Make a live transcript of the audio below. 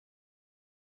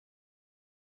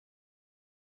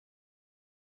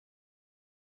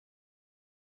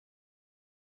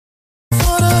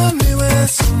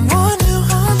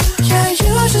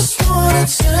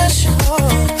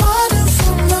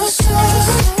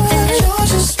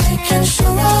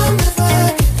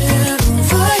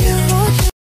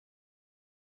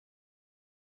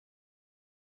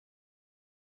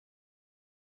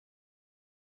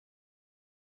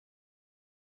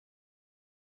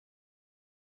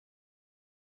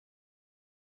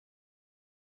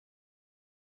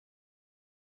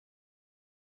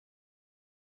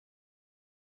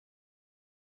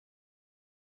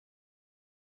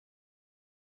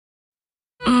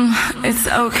It's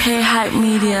okay, hype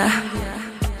media.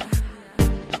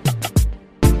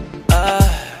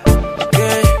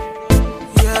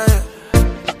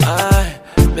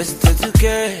 Mr.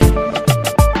 2K.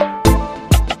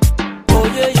 Oh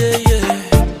yeah, yeah, yeah.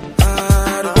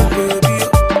 Baby.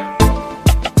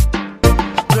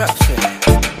 Drop shit.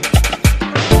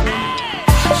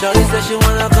 Shawty said she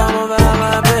wanna come over to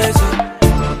my basement.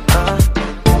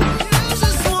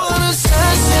 Just want a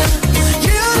session.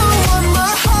 You don't want my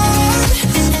heart.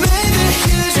 Maybe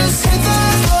you just hit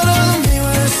that thought of me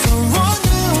with someone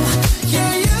new.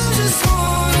 Yeah, you just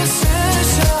want a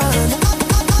session.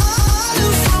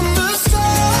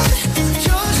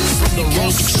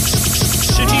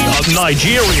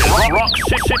 Nigeria. Rock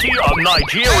City of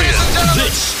Nigeria.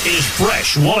 This is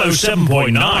Fresh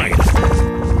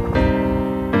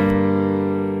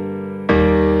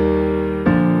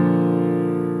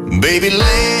 107.9. Baby,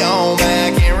 lay on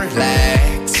back and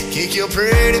relax. Kick your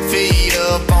pretty feet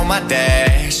up on my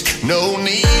dash. No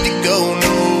need to go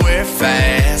nowhere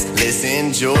fast. Let's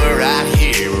enjoy right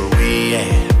here where we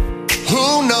at.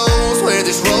 Who knows where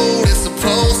this road is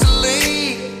supposed to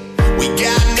lead? We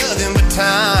got nothing but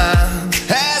time.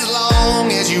 As long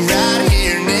as you right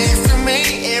here next to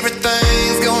me,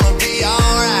 everything's gonna be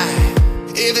alright.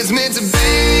 If it's meant to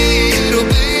be, it'll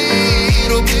be,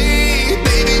 it'll be.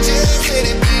 Baby, just let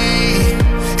it be.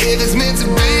 If it's meant to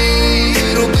be,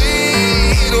 it'll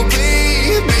be, it'll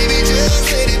be. Baby, just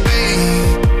let it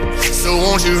be. So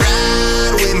won't you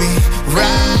ride with me,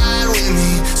 ride with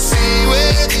me, see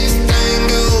where this thing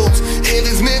goes. If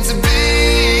it's meant to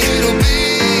be, it'll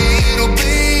be, it'll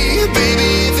be.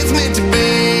 Baby, if it's meant to be.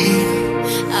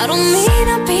 I don't mean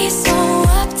to be so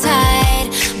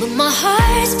uptight, but my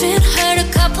heart's been hurt a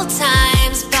couple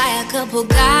times by a couple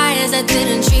guys that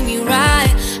didn't treat me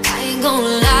right. I ain't gonna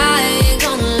lie, ain't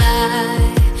gonna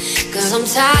lie. Cause I'm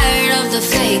tired of the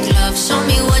fake love. Show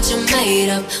me what you're made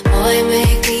of. Boy,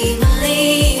 make me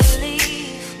believe.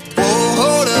 Whoa,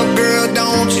 hold up, girl,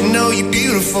 don't you know you're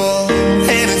beautiful?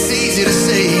 And it's easy to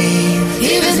see.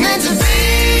 If it's meant to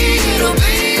be, it'll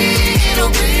be, it'll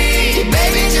be.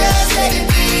 Baby, just let it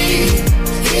be.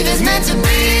 If it's meant to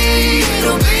be,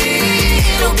 it'll be,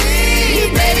 it'll be.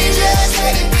 Baby, just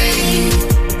let it be.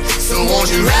 So won't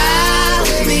you ride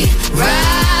with me,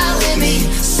 ride with me,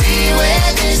 see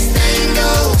where this thing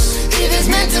goes. If it's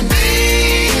meant to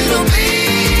be, it'll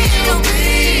be, it'll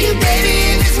be.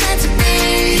 Baby, if it's meant to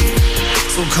be.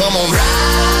 So come on,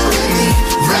 ride with me,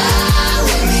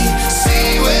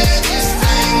 see where this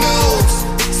thing goes.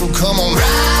 So come on,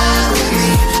 ride with me,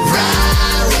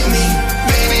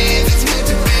 baby, if it's meant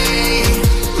to be.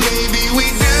 Maybe we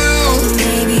do,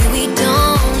 Maybe we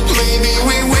don't. maybe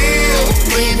we will,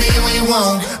 maybe we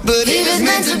won't. But if it's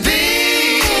meant to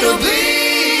be, it'll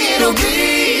be, it'll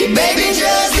be. Baby,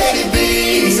 just let it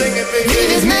be. Sing it, baby.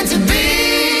 If it's meant to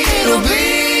be, it'll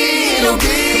be, it'll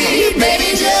be.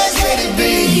 Baby, just let it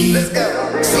be. Let's go.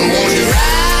 So won't you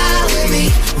ride with me,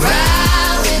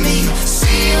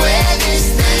 see where this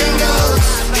thing goes.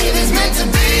 If it's meant to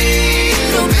be,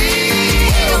 it'll be,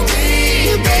 it'll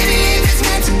be. Baby, if it's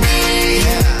meant to be,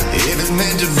 if it's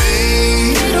meant to be,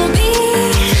 It'll be,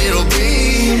 it'll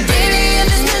be. Baby, if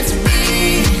it's meant to be,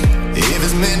 if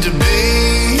it's meant to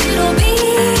be, it'll be,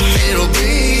 it'll be.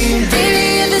 Baby,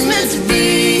 if it's meant to be.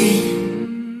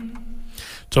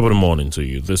 Top of the morning to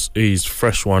you. This is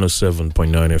Fresh 107.9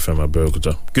 FM at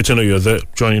Abeokuta. Good to know you're there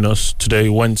joining us today,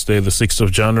 Wednesday, the 6th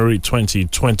of January,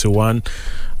 2021.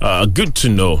 Good to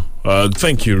know.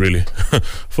 Thank you, really,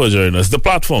 for joining us. The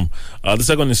platform, the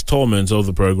second installment of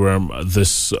the program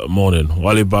this morning.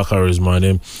 Wale Bakar is my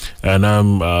name, and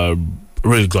I'm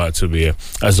really glad to be here,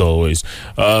 as always.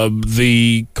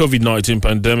 The COVID-19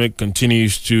 pandemic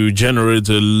continues to generate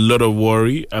a lot of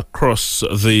worry across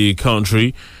the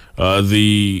country.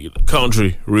 The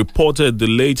country reported the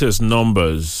latest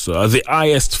numbers, the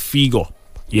highest figure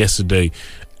yesterday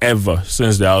ever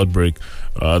since the outbreak.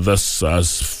 That's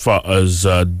as far as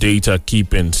data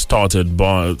keeping started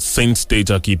by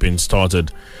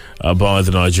the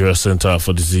Nigeria Center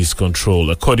for Disease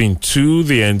Control. According to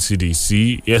the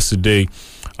NCDC, yesterday,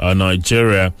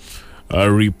 Nigeria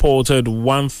reported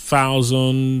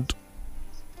 1,000.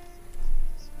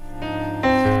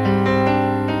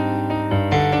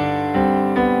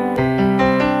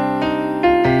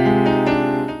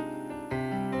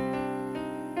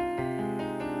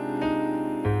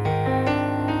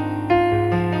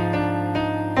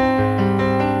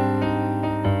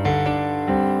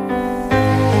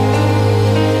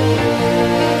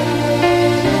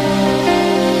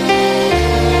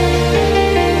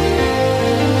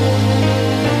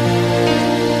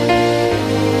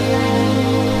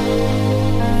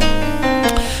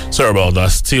 Sorry about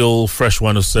that. Still Fresh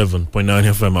 107.9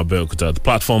 FM Abeokuta, the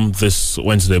platform this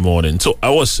Wednesday morning. So I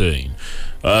was saying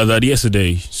that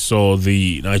yesterday saw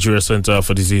the Nigeria Center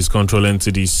for Disease Control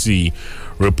NCDC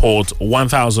report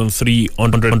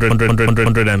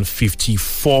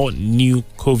 1,354 new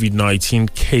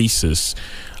COVID-19 cases.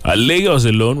 Lagos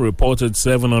alone reported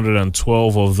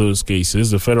 712 of those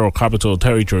cases. The Federal Capital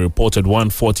Territory reported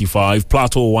 145,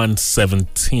 Plateau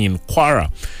 117,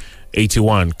 Kwara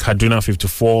 81, Kaduna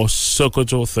 54,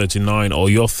 Sokoto 39,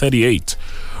 Oyo 38.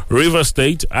 River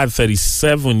State had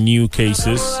 37 new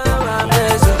cases.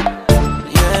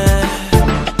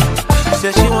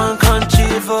 Said she want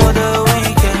country for the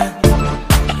weekend.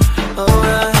 Oh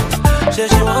yeah. Said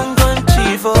she want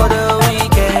country for the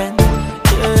weekend.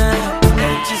 Yeah.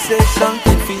 And she said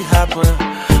something will happen.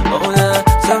 Oh yeah.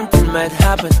 Something might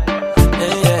happen.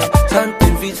 Yeah.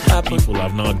 Something will happen. People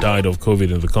have now died of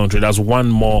COVID in the country. That's one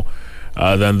more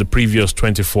than the previous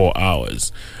 24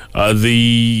 hours.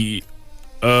 The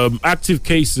active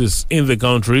cases in the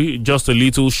country, just a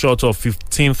little short of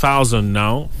 15,000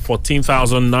 now,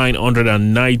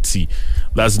 14,990.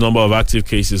 That's the number of active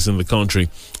cases in the country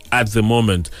at the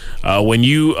moment. When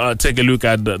you take a look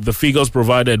at the figures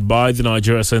provided by the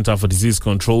Nigeria Center for Disease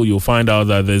Control, you'll find out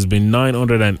that there's been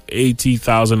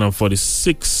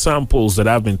 980,046 samples that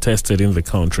have been tested in the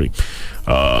country.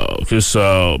 Because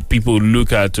people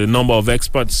look at, a number of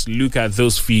experts look at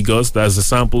those figures, that's the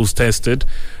samples tested,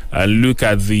 and look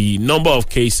at the number of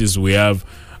cases we have.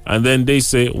 And then they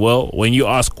say, well, when you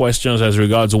ask questions as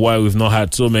regards to why we've not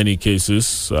had so many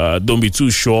cases, don't be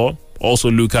too sure.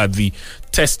 Also look at the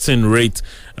testing rate,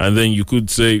 and then you could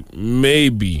say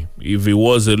maybe if it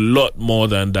was a lot more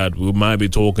than that, we might be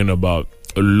talking about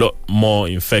a lot more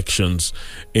infections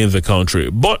in the country.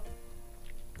 But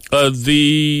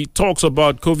the talks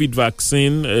about COVID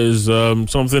vaccine is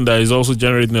something that is also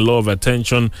generating a lot of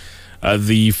attention.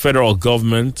 The federal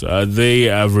government, they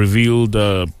have revealed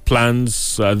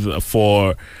plans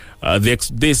for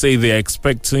they say they're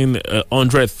expecting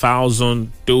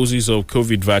 100,000 doses of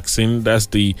COVID vaccine. That's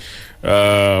the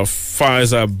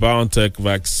Pfizer-BioNTech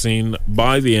vaccine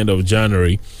by the end of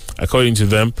January. According to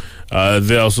them,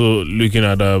 they're also looking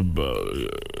at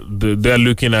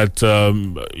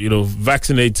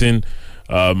vaccinating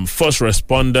first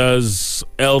responders,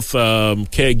 health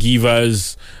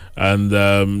caregivers, and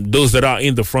those that are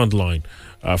in the front line.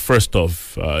 First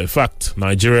off, in fact,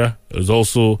 Nigeria has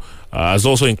also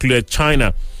included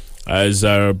China as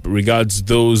regards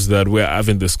those that we're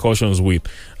having discussions with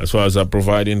as far as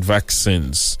providing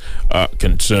vaccines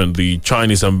concerned. The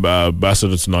Chinese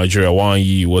ambassador to Nigeria, Wang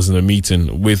Yi, was in a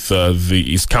meeting with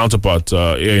his counterpart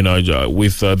here in Nigeria,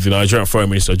 with the Nigerian Foreign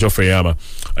Minister, Geoffrey Yama.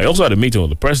 I also had a meeting with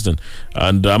the president,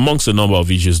 and amongst a number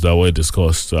of issues that were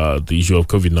discussed, the issue of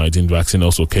COVID-19 vaccine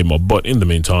also came up. But in the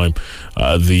meantime,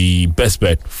 the best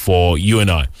bet for you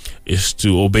and I is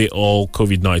to obey all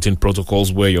COVID-19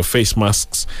 protocols, wear your face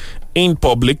masks in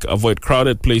public, avoid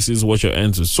crowded places, wash your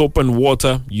hands with soap and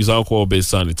water, use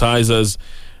alcohol-based sanitizers,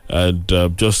 and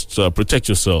just protect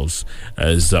yourselves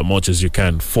as much as you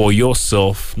can for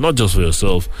yourself, not just for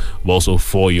yourself, but also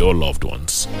for your loved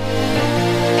ones.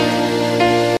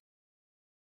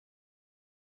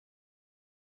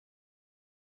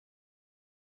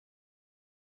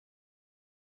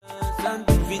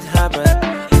 Something will happen.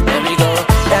 Let me go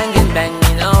banging,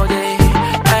 banging all day.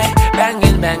 Hey,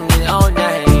 banging, banging all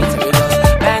night. We go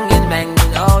banging,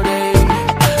 banging all day.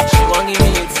 She won't give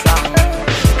me it song.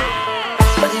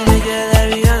 But you make it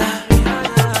Ariana.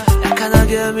 That kind of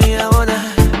girl me I wanna.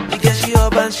 Because she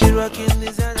up and she rocking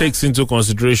this. Takes into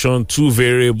consideration two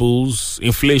variables,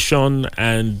 inflation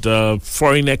and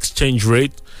foreign exchange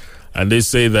rate. And they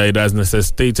say that it has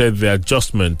necessitated the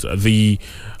adjustment. The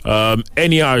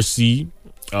NERC,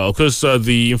 because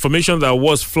the information that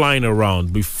was flying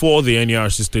around before the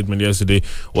NERC statement yesterday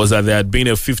was that there had been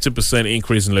a 50%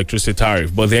 increase in electricity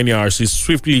tariff. But the NERC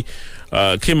swiftly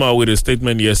came out with a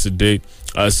statement yesterday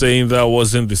saying that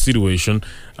wasn't the situation,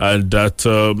 and that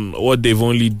what they've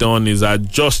only done is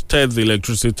adjusted the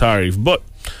electricity tariff. But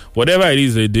whatever it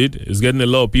is they did is getting a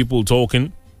lot of people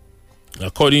talking.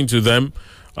 According to them,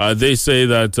 they say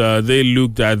that they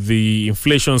looked at the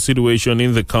inflation situation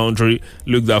in the country,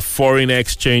 looked at foreign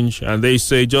exchange, and they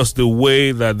say just the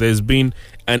way that there's been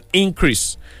an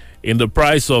increase in the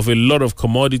price of a lot of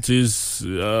commodities,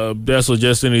 they're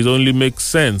suggesting it only makes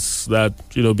sense that,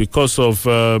 because of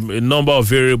a number of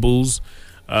variables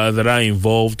that are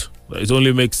involved, it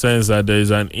only makes sense that there is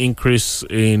an increase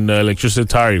in electricity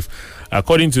tariff.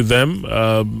 According to them,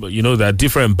 there are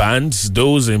different bands.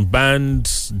 Those in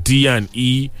bands D and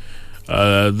E,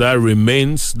 that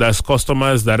remains. That's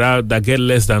customers that get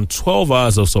less than 12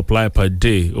 hours of supply per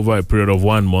day over a period of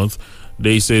 1 month.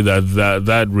 They say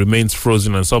that remains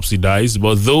frozen and subsidized,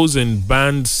 but those in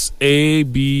bands A,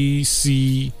 B,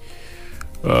 C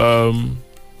will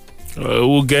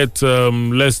get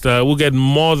will get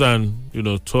more than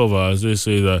 12 hours. They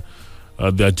say that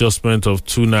the adjustment of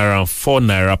 2 naira and 4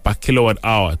 naira per kilowatt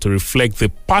hour to reflect the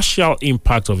partial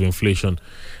impact of inflation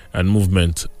and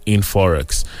movement in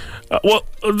forex.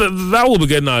 That will be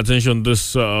getting our attention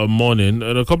this morning.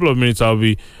 In a couple of minutes, I'll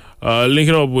be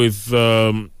linking up with.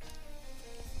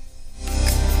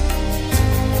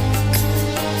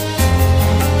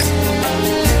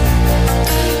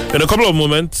 In a couple of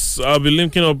moments, I'll be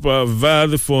linking up via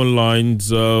the phone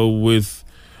lines with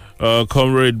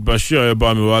Comrade Bashir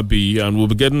Ayobami, and we'll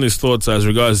be getting his thoughts as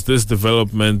regards this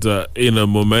development in a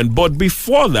moment. But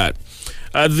before that,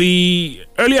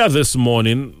 earlier this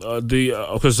morning,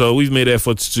 we've made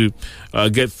efforts to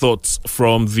get thoughts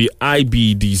from the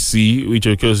IBDC, which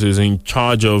of course is in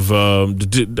charge of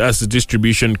that's the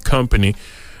distribution company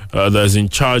that's in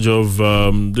charge of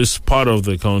this part of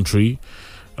the country.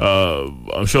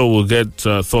 I'm sure we'll get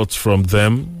thoughts from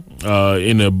them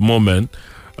in a moment.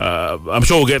 I'm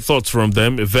sure we'll get thoughts from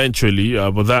them eventually,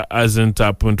 but that hasn't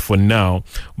happened for now.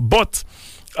 But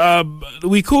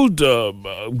we could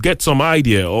get some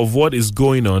idea of what is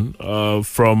going on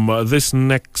from this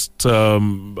next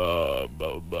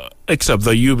excerpt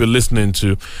that you'll be listening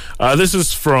to. This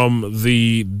is from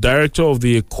the director of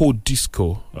the Eco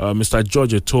Disco, Mr.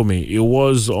 George Etomi. It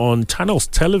was on Channels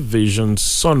Television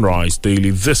Sunrise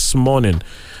Daily this morning,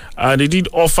 and he did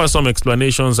offer some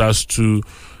explanations as to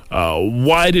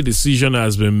why the decision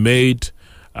has been made.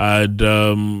 And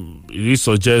he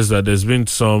suggests that there's been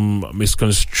some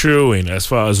misconstruing as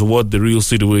far as what the real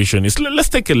situation is. Let's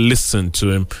take a listen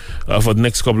to him for the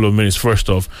next couple of minutes. First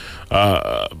off,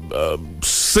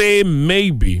 say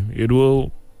maybe it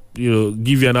will,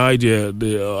 give you an idea,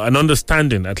 an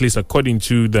understanding, at least according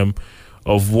to them,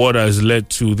 of what has led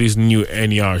to this new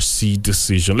NERC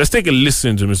decision. Let's take a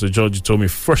listen to Mr. George Etomi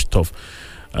first off,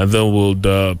 and then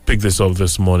we'll pick this up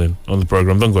this morning on the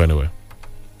program. Don't go anywhere.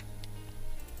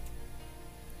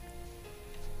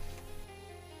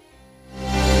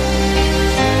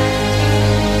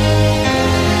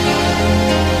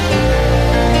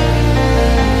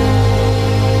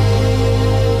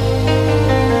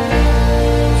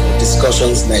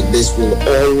 Discussions like this will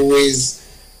always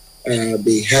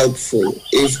be helpful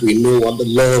if we know what the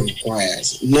law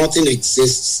requires. Nothing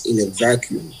exists in a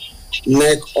vacuum.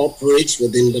 NEC operates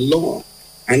within the law,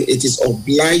 and it is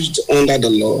obliged under the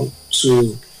law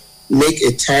to make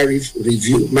a tariff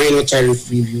review, minor tariff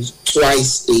reviews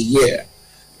twice a year,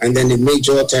 and then a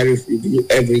major tariff review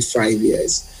every 5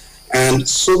 years. And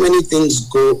so many things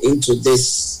go into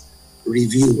this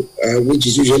review, which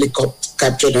is usually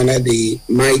captured under the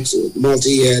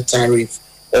multi-year tariff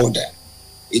order.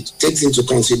 It takes into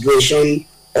consideration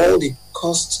all the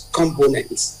cost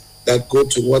components that go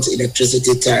towards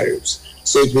electricity tariffs.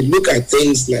 So if we look at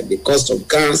things like the cost of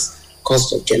gas,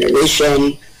 cost of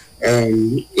generation,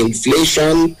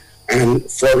 inflation, and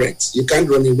forex, you can't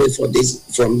run away from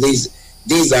these.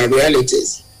 These are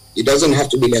realities. It doesn't have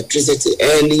to be electricity.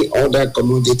 Any other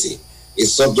commodity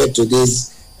is subject to these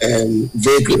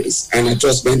vagaries, and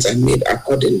adjustments are made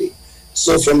accordingly.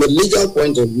 So from a legal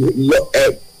point of view,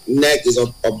 NEC is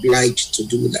obliged to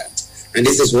do that, and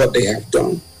this is what they have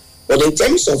done. But in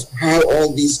terms of how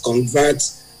all these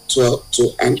converts to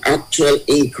an actual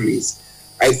increase,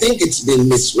 I think it's been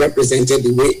misrepresented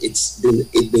the way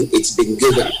it's been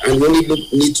given, and we only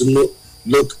need to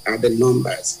look at the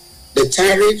numbers. The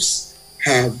tariffs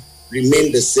have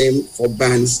remained the same for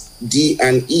bands D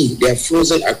and E. They are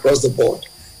frozen across the board,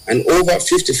 and over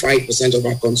 55% of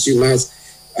our consumers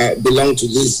belong to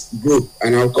this group,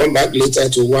 and I'll come back later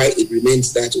to why it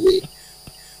remains that way.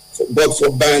 But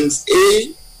for bands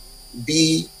A,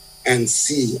 B, and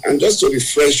C, and just to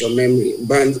refresh your memory,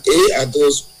 band A are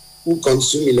those who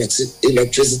consume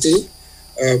electricity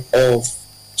of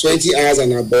 20 hours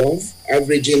and above,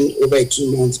 averaging over a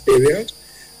 2-month period.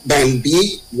 Band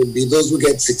B would be those who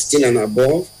get 16 and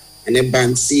above, and then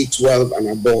band C, 12 and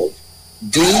above.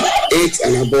 D, 8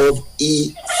 and above,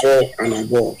 E, 4 and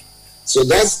above. So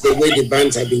that's the way the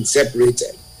bands have been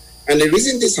separated. And the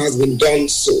reason this has been done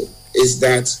so is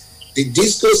that the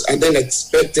discos are then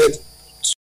expected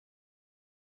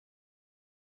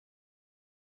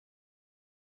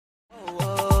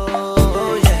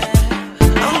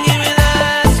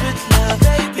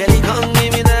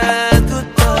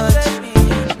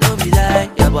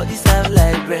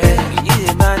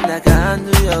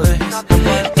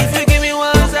If you give me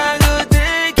once, I go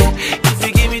take it.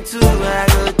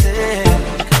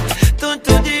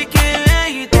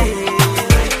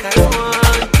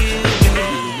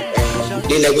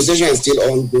 the negotiation is still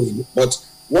ongoing, but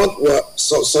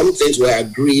some things were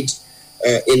agreed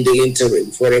in the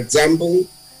interim. For example,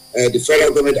 the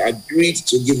federal government agreed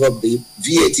to give up the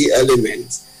VAT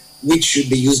element, which should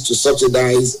be used to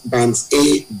subsidize bands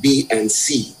A, B, and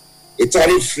C. A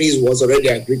tariff freeze was already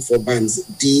agreed for bands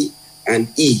D and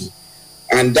E,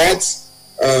 and that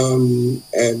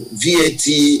VAT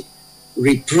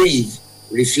reprieve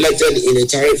reflected in a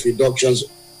tariff reductions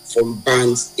from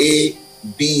bands A,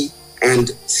 B, and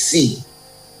C.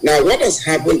 Now, what has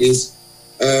happened is,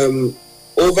 now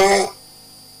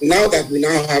that we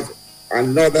now have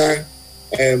another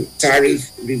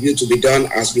tariff review to be done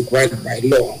as required by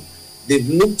law, they've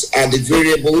looked at the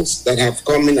variables that have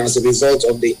come in as a result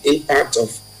of the impact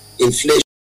of inflation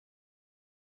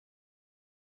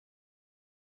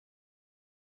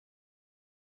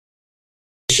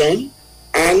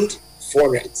and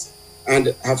forex,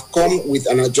 and have come with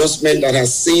an adjustment that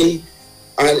has seen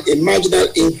a marginal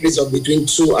increase of between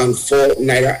 2 and 4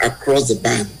 naira across the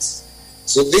bands.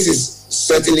 So this is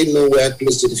certainly nowhere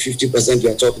close to the 50%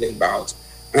 you're talking about.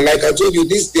 And like I told you,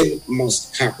 this thing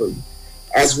must happen.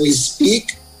 As we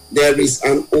speak, there is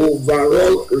an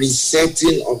overall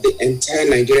resetting of the entire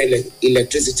Nigerian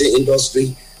electricity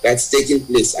industry that's taking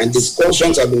place, and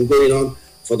discussions have been going on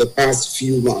for the past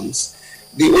few months.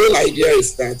 The whole idea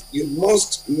is that you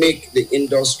must make the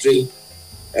industry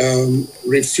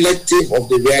reflective of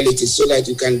the reality so that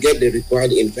you can get the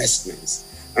required investments.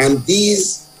 And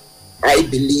these, I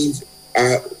believe,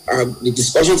 the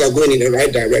discussions are going in the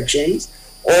right directions.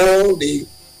 All the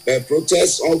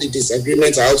protests, all the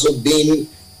disagreements are also being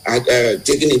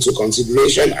taken into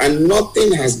consideration, and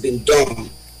nothing has been done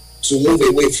to move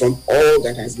away from all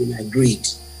that has been agreed.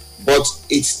 But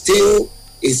it still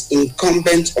is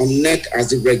incumbent on NEC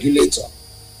as the regulator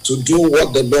to do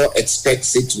what the law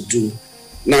expects it to do.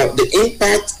 Now, the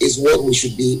impact is what we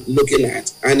should be looking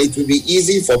at, and it will be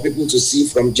easy for people to see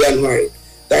from January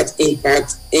that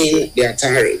impact in their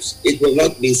tariffs. It will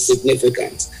not be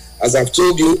significant. As I've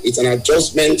told you, it's an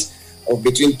adjustment of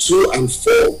between 2 and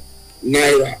 4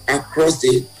 naira across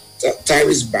the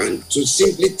tariff band to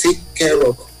simply take care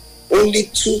of only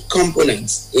 2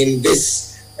 components in this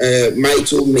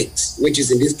MITO mix, which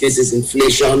is in this case is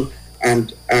inflation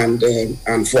and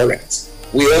forex.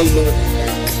 We all know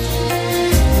that.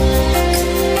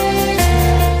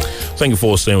 Thank you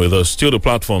for staying with us. Still the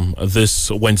platform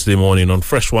this Wednesday morning on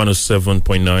Fresh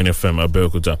 107.9 FM at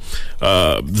Abeokuta.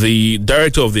 The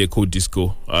director of the Eco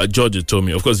Disco, George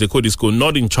Etomi, of course, the Eco Disco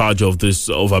not in charge of this,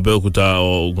 of Abeokuta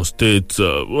or Ogun State,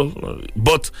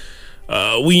 but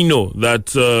we know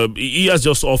that he has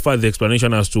just offered the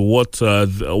explanation as to what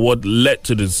led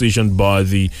to the decision by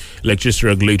the Electricity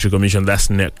Regulatory Commission, that's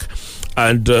NEC.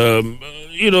 And,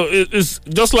 it's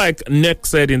just like NEC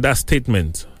said in that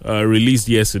statement released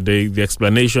yesterday, the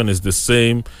explanation is the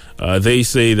same. They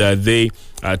say that they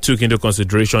took into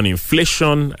consideration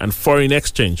inflation and foreign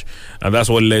exchange, and that's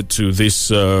what led to this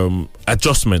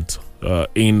adjustment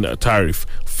in tariff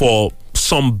for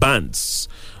some bands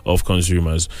of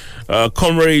consumers.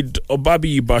 Comrade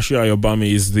Obabi Bashir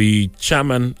Ayobami is the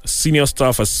chairman, Senior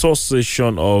Staff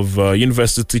Association of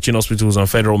University Teaching Hospitals and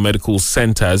Federal Medical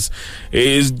Centers.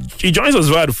 He joins us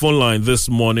via the phone line this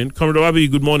morning. Comrade Obabi,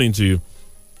 good morning to you.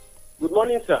 Good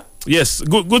morning, sir. Yes,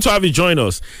 good to have you join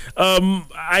us.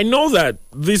 I know that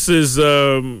this is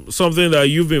something that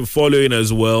you've been following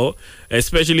as well,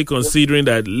 especially considering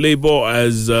that Labour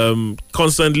has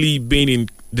constantly been in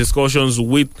discussions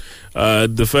with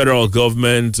the federal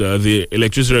government, the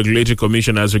Electricity Regulatory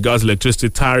Commission as regards electricity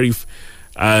tariff,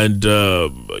 and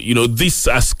this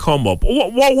has come up.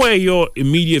 What were your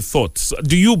immediate thoughts?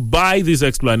 Do you buy this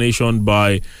explanation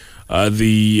by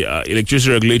the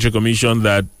Electricity Regulatory Commission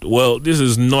that, well, this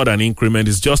is not an increment,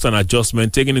 it's just an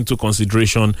adjustment taking into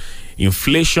consideration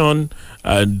inflation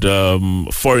and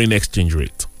foreign exchange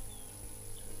rate?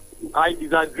 I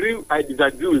disagree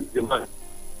with the man,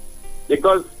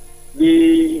 because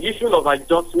the issue of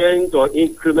adjustment or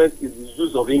increment is the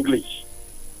use of English.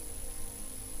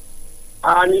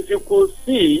 And if you could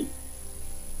see,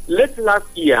 late last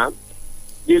year,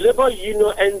 the Labour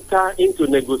Union entered into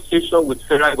negotiation with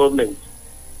federal government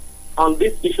on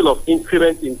this issue of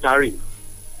increment in tariff.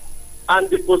 And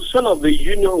the position of the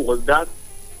union was that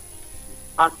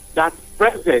at that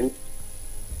present,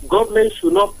 government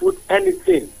should not put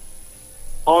anything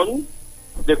on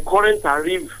the current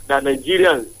tariff that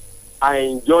Nigerians are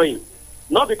enjoying.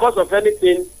 Not because of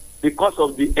anything, because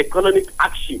of the economic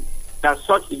action that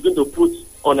such is going to put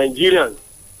on Nigerians.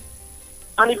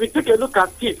 And if you take a look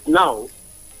at it now,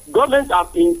 government have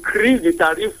increased the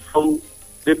tariff from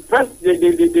the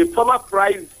former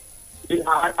price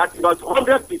at about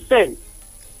 100%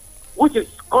 which is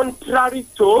contrary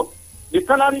to the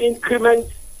salary increment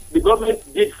the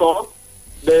government did for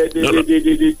the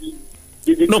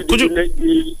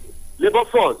labor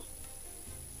force.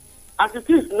 As it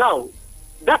is now,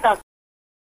 that has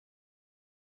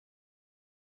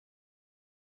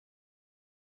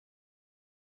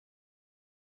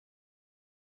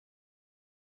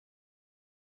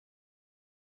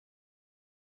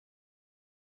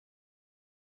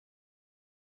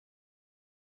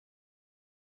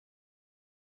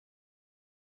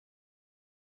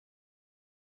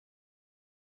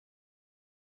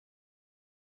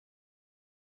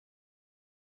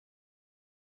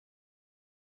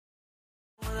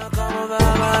come over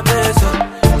my place.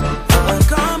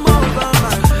 Come over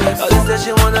my place. Oh, she said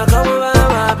she wanna come over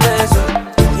my place.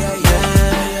 Yeah.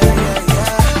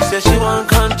 Said she want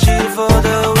country for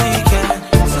the weekend.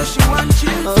 Said she want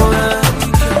chill for the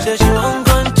weekend. Said she want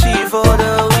country for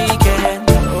the weekend.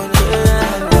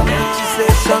 She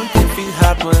said something will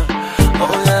happen.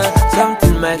 Oh yeah,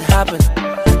 something might happen.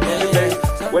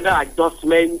 whether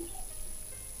adjustment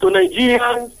to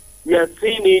Nigerians, we are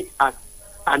seeing it as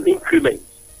an increment,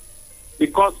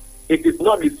 because it is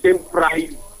not the same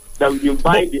price that we are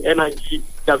buying the energy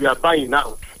that we are buying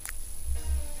now.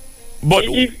 But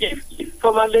if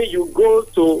formally you go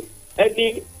to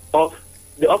any of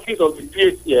the office of the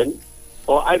PHN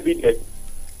or IBDEC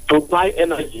to buy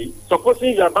energy,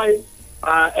 supposing you are buying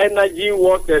energy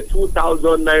worth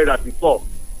 2,000 naira before,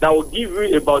 that will give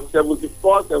you about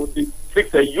 74,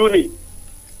 76 a unit.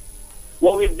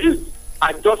 Well, with this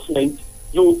adjustment,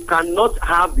 you cannot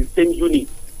have the same unit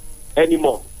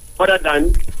anymore, other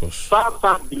than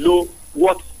far below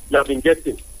what you have been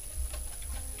getting.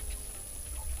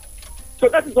 So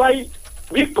that is why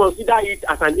we consider it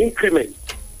as an increment,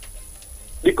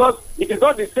 because it is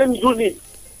not the same unit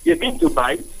you're going to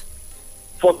buy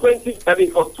for 2,000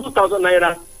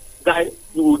 naira that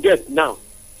you will get now.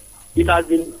 It has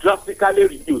been drastically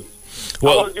reduced.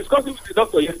 Well, I was discussing with the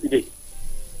doctor yesterday.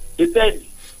 He said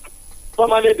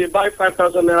formerly they buy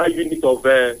 5,000 naira unit of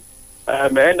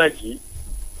energy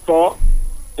for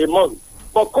a month,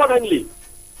 but currently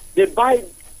they buy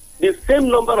the same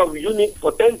number of units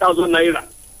for 10,000 naira.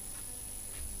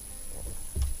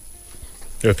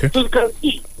 okay. So you can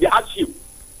see the hardship.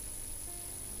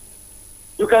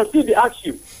 You can see the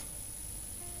hardship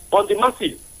on the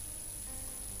masses.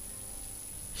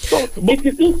 So it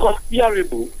is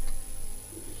incomparable.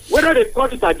 Whether they call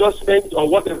it adjustment or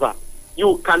whatever,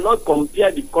 you cannot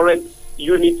compare the current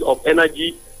unit of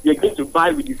energy you're going to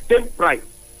buy with the same price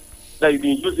that you've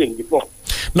been using before.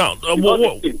 Now,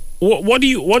 what do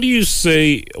you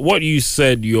say? What you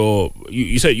said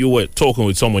you said you were talking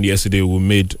with someone yesterday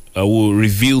who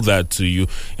revealed that to you.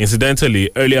 Incidentally,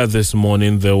 earlier this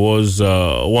morning there was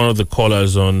one of the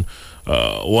callers on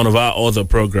one of our other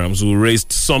programs who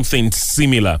raised something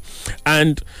similar,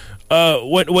 and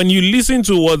when you listen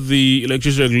to what the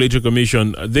Electricity Regulatory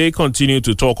Commission, they continue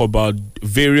to talk about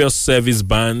various service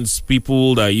bands,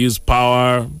 people that use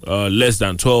power less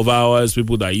than 12 hours,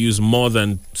 people that use more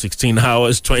than 16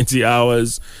 hours, 20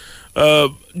 hours.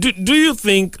 Do you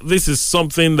think this is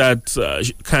something that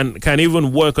can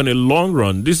even work on a long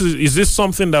run? Is this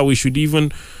something that we should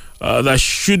even that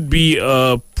should be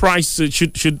price?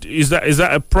 Is that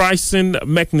a pricing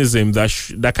mechanism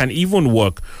that can even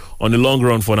work on the long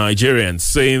run for Nigerians,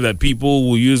 saying that people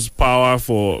who use power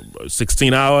for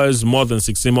 16 hours, more than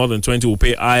 16, more than 20, will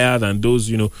pay higher than those,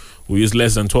 who use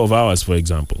less than 12 hours, for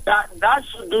example? That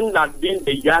shouldn't have been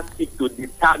the yardstick to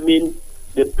determine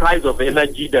the price of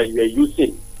energy that you are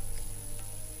using.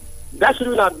 That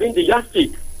shouldn't have been the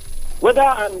yardstick.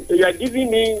 Whether you are giving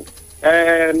me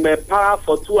power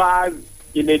for 2 hours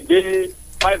in a day,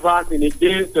 5 hours in a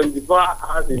day, 24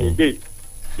 hours in a day,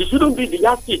 it shouldn't be the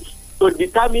yardstick to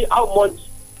determine how much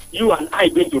you and I are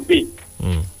going to pay.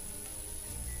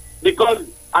 Because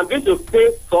I'm going to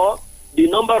pay for the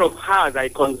number of hours I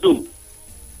consume,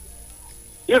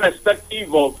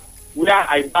 irrespective of where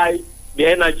I buy the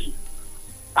energy.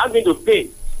 I'm going to pay.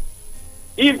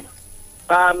 If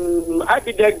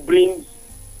IBDEC brings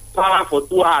power for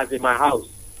 2 hours in my house,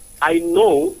 I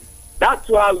know that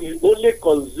 2 hours will only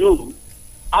consume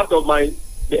out of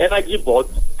the energy board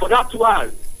for that 2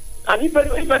 hours. And if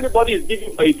anybody is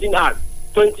giving for 18 hours,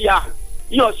 20 hours,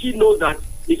 he or she knows that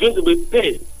he's going to be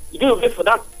paid. He's going to pay for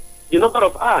that, the number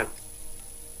of hours.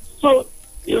 So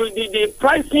the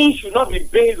pricing should not be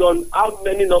based on how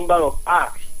many number of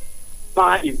hours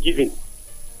power is given.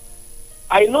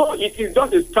 I know it is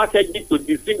just a strategy to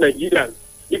deceive Nigerians.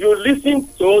 If you listen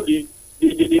to the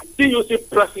CUC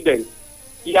president,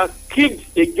 he has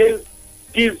kicked against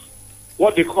this,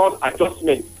 what they call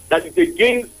adjustment, that is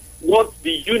against what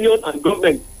the union and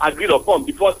government agreed upon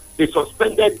before they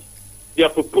suspended their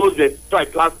proposed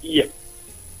strike last year.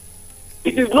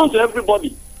 It is known to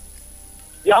everybody.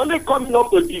 They are only coming up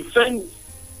to defend,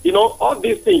 all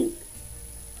these things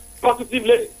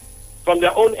positively from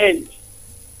their own end.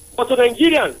 But to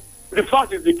Nigerians,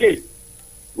 reverse is the case.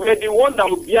 We are the one that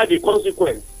will bear the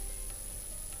consequence,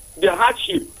 the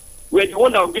hardship. We are the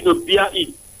one that will be to bear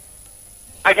it.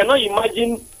 I cannot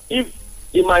imagine if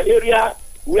in my area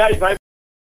where if I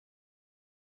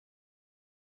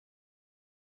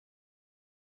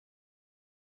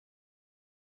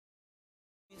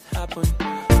happen.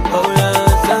 Oh Lord,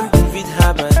 something fit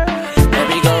happen. There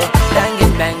we go,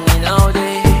 banging, banging all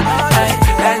day. Hey,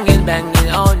 banging, banging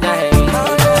all night.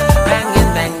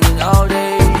 Banging, banging all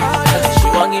day. She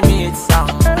won't give me a song.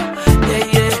 Yeah,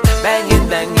 yeah, banging,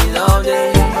 banging all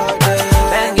day.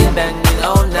 Banging, banging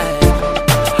all night.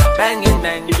 Banging,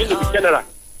 banging. It's going to be general,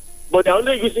 but they're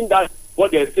only using that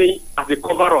what they're saying as a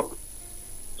cover-up,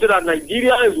 so that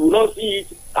Nigerians will not see it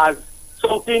as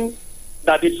something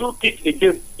that they should kick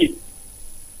against it.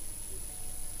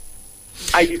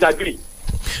 I disagree.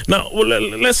 Now,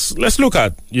 let's look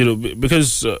at,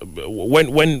 because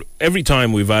when every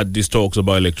time we've had these talks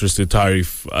about electricity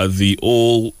tariff, the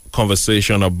whole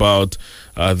conversation about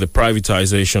the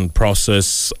privatization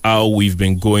process, how we've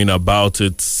been going about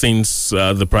it since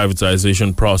the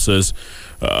privatization process,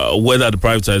 whether the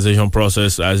privatization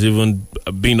process has even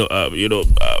been,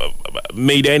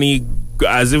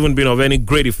 has even been of any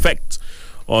great effect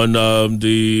on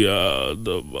the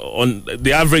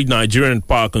average Nigerian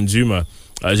power consumer.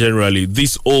 Generally,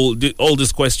 all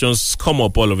these questions come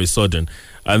up all of a sudden,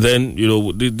 and then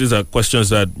these are questions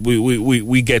that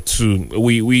we get to,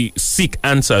 we seek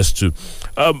answers to.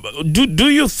 Do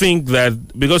you think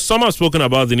that, because some have spoken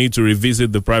about the need to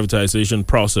revisit the privatization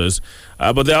process,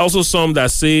 but there are also some that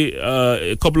say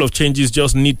a couple of changes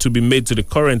just need to be made to the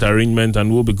current arrangement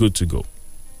and we'll be good to go?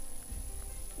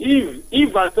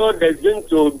 If I thought there's going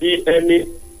to be any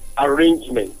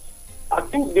arrangement, I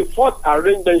think the first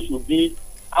arrangement should be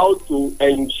how to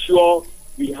ensure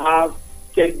we have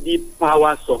steady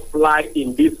power supply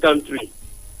in this country.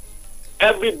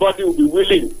 Everybody will be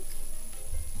willing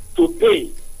to pay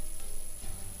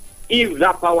if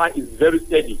that power is very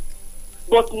steady,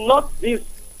 but not this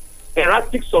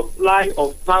erratic supply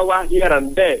of power here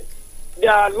and there.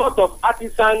 There are a lot of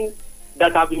artisans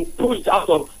that have been pushed out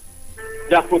of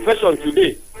their profession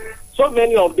today. So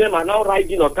many of them are now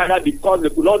riding Okada because they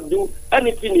could not do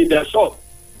anything in their shop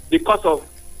because of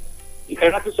the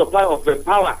erratic supply of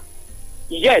power.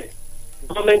 Yet,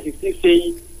 government is still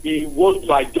saying we want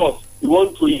to adjust, we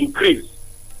want to increase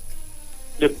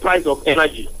the price of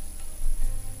energy.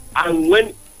 And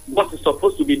when what is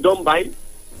supposed to be done by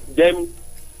them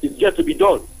is yet to be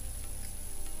done.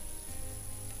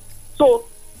 So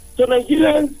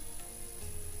Nigerians,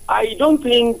 I don't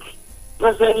think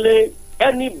presently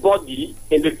anybody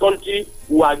in the country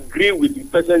will agree with the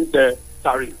present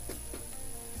tariff,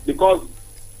 because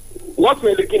what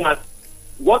we're looking at,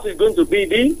 what is going to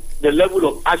be the level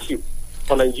of hardship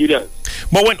for Nigerians.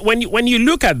 But when you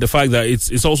look at the fact that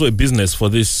it's also a business for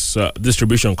these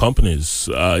distribution companies,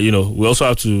 we also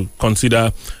have to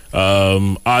consider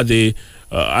are they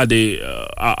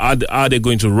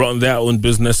going to run their own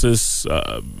businesses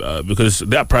because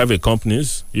they are private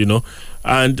companies,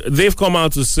 and they've come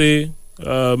out to say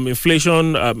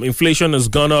inflation has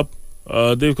gone up.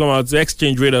 They've come out, the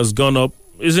exchange rate has gone up.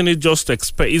 Isn't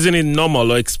it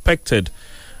normal or expected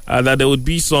that there would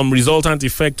be some resultant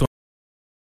effect on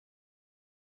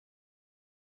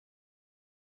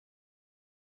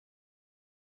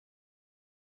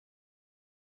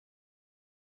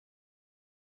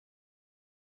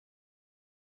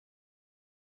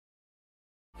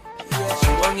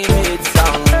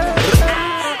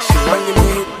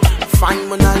Fine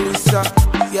Mona Lisa,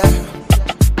 yeah.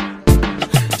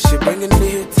 She bringing the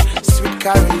hit, sweet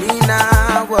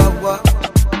Carolina, what?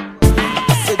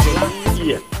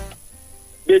 Yeah.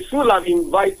 They should have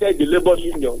invited the labor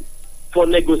union for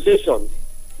negotiation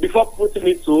before putting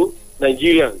it to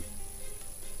Nigerians.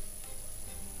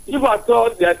 If I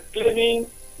thought they're claiming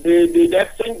the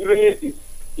exchange rate is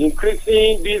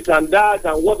increasing this and that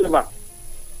and whatever,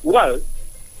 well,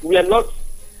 we are not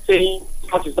saying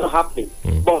what is not happening.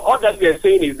 But all that we are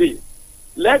saying is this: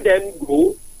 let them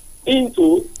go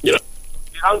into the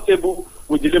round table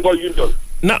with the labor union.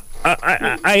 Now,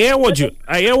 I hear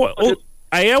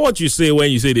what you say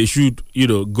when you say they should,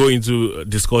 go into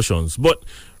discussions. But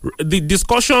the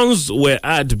discussions were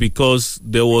had because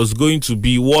there was going to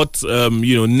be what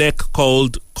NEC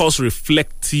called cost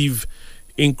reflective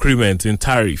increment in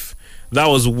tariff. that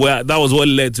was what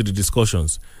led to the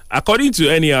discussions. According to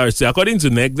NERC, according to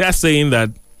NEC, they're saying that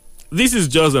this is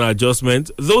just an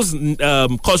adjustment. Those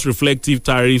cost-reflective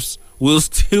tariffs will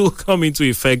still come into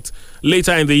effect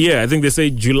later in the year. I think they say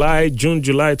July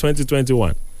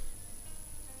 2021.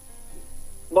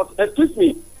 But excuse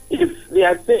me, if they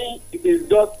are saying it is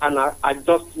just an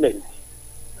adjustment,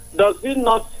 does it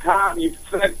not have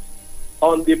effect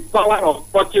on the power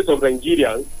of purchase of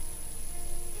Nigerians?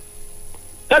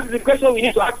 That's the question we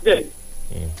need to ask them.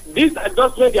 This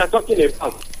adjustment they are talking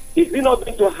about, is it not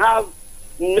going to have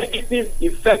negative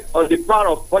effect on the power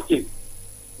of purchase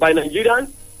by Nigerians?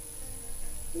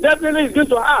 Definitely it's going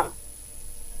to have.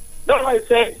 That's why I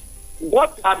said,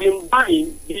 what I've been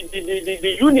buying,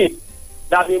 the unit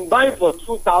that I've been buying for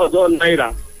 2,000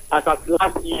 naira as of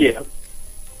last year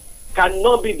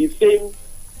cannot be the same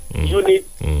unit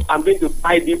I'm going to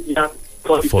buy this year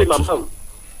for the same amount.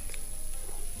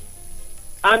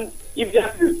 And if they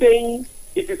are still saying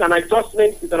it is an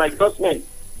adjustment,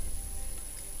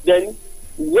 then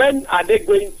when are they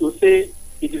going to say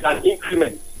it is an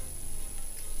increment?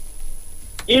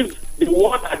 If the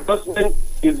word adjustment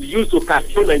is used to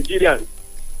control Nigerians,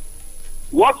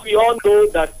 what we all know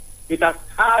that it has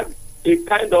had a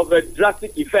kind of a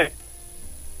drastic effect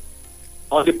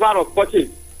on the power of purchase.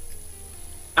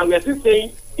 And we are still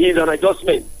saying it is an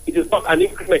adjustment. It is not an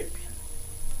increment.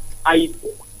 I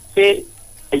say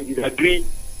I disagree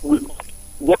with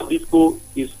what DISCO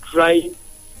is trying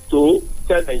to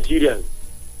tell Nigerians.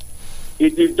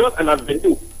 It is just an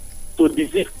avenue to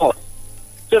deceive us,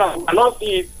 so that we cannot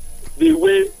see it the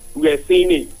way we are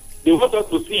saying it. They want us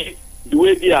to see it the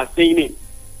way they are saying it.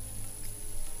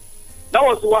 That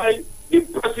was why the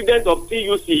president of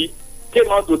TUC came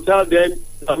out to tell them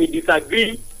that we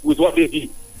disagree with what they did,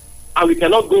 and we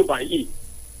cannot go by it.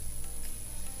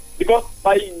 Because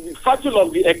by the virtue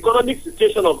of the economic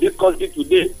situation of this country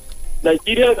today,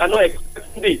 Nigerians are not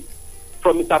expecting this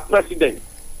from Mr. President.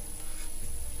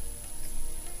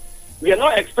 We are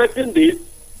not expecting this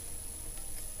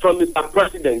from Mr.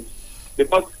 President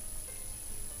because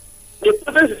the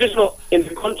present situation in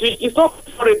the country is not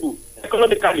favorable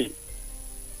economically.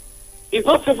 It's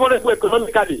not favorable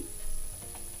economically.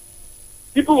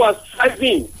 People are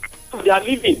striving for their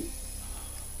living.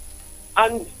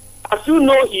 And as you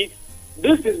know it,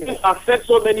 this is going to affect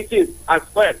so many things as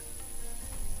well.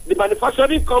 The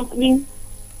manufacturing company,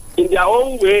 in their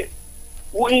own way,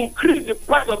 will increase the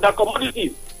price of their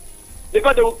commodities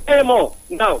because they will pay more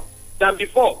now than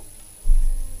before.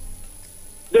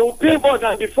 They will pay more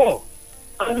than before.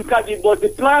 And look at the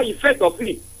multiplier effect of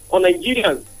it on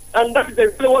Nigerians. And that is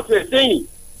exactly what we are saying.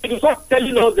 It is not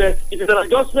telling us that it is an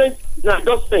adjustment,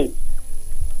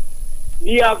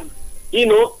 They have,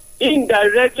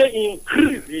 indirectly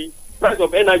increased the price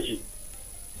of energy.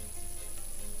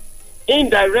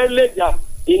 Indirectly, they have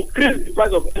increased the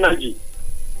price of energy.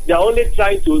 They are only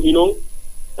trying to,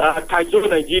 cajole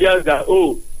Nigerians that,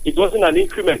 it wasn't an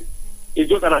increment. It's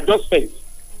just an adjustment.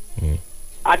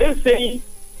 Are they saying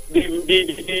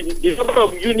the number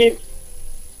of units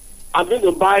I'm going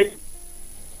to buy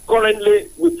currently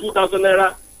with 2,000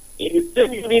 naira in the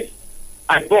same units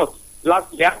I bought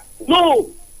last year? No!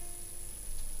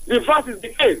 The fact is the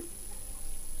case.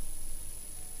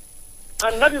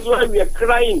 And that is why we are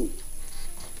crying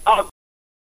out.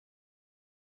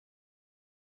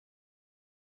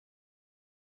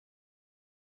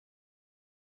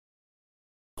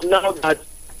 Now that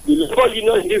the labor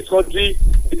union in this country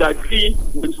disagree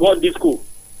with what DISCO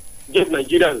gave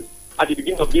Nigerians at the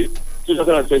beginning of this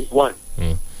 2021.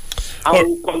 I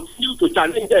will continue to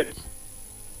challenge them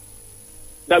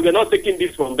that we are not taking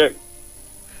this from them.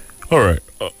 All right,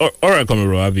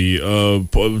 Comrade Abi.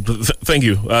 Thank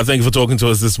you. Thank you for talking to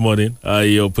us this morning.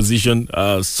 Your position,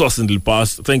 source in the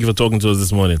past. Thank you for talking to us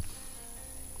this morning.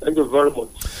 Thank you very much.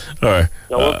 All right.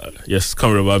 Yes,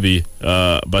 Comrade Abi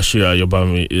Bashir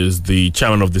Yobami is the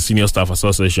chairman of the Senior Staff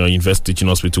Association of University Teaching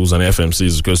Hospitals and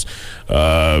FMCs, because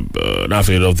an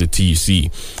affiliate of the TUC.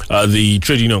 The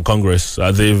Trade Union Congress,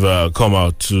 they've come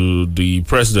out to, the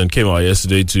president came out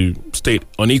yesterday to state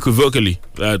unequivocally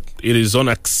that it is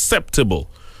unacceptable.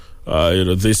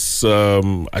 This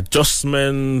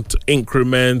adjustment,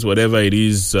 increment, whatever it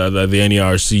is that the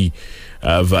NERC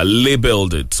have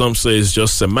labeled it. Some say it's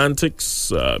just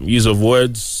semantics, use of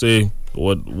words. Say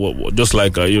what just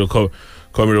like Comrade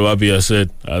Wabia said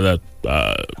that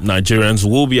Nigerians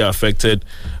will be affected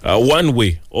one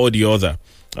way or the other.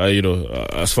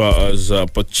 As far as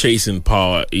purchasing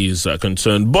power is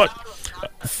concerned, but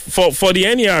for the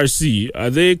NERC,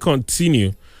 they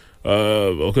continue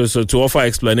Okay, so to offer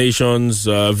explanations,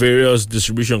 various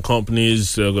distribution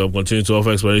companies continue to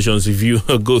offer explanations. If you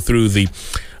go through the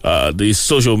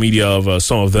social media of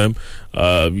some of them,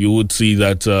 you would see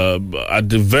that at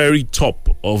the very top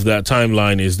of that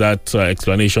timeline is that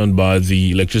explanation by the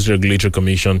Electricity Regulatory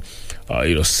Commission,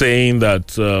 saying that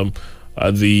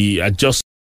the adjustment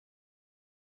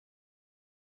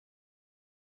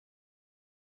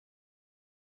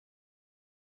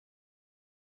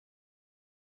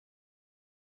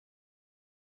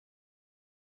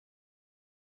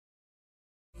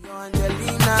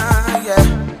Angelina, yeah.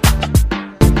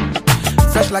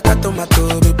 Fresh like a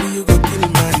tomato, baby, you go kill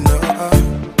my no.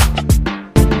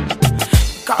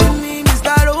 Call me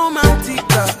Mr.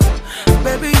 Romantica,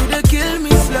 baby, you dey kill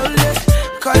me slowly.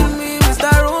 Call me Mr.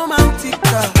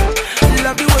 Romantica,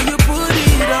 love the way you put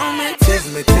it on me.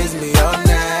 Taste me all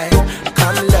night.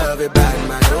 Come love it by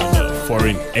my own.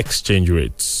 Foreign exchange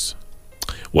rates.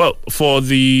 Well, for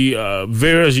the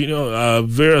various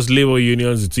labor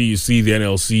unions, the TUC, the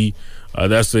NLC,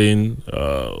 they're saying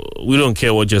we don't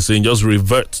care what you're saying, just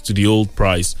revert to the old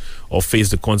price or face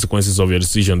the consequences of your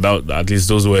decision. That, at least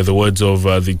those were the words of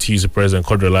the TUC president,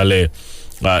 Kodralale,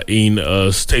 in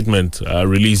a statement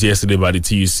released yesterday by the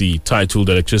TUC titled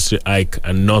 "Electricity Hike: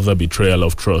 Another Betrayal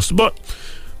of Trust." But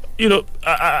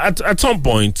at some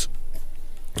point,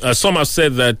 some have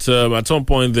said that at some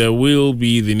point there will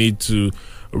be the need to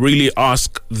really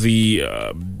ask the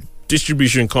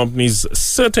distribution companies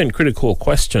certain critical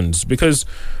questions, because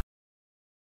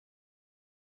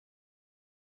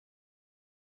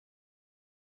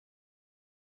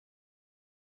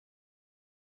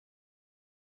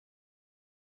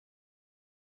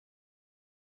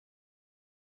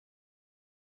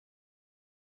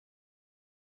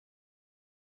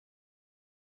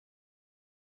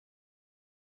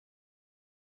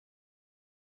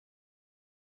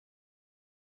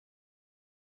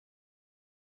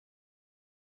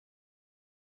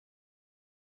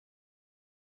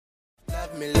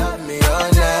Love me all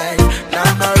night.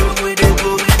 Now my room we dey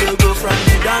go from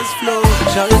the dance floor.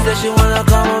 Shawty said she wanna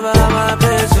come over my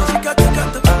place. She got the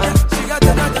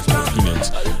opinions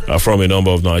from a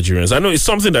number of Nigerians. I know it's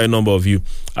something that a number of you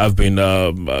have been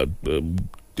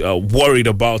worried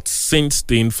about since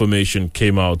the information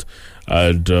came out,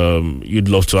 and you'd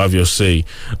love to have your say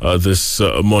this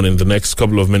morning, the next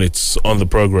couple of minutes on the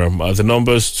program. The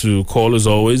numbers to call, as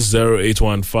always,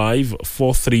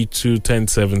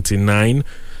 0815-432-1079,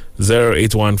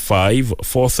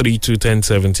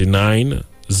 0815-432-1079,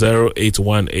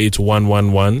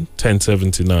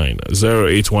 0818-111-1079,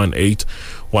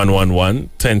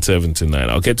 0818-111-1079.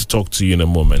 I'll get to talk to you in a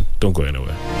moment. Don't go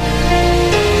anywhere.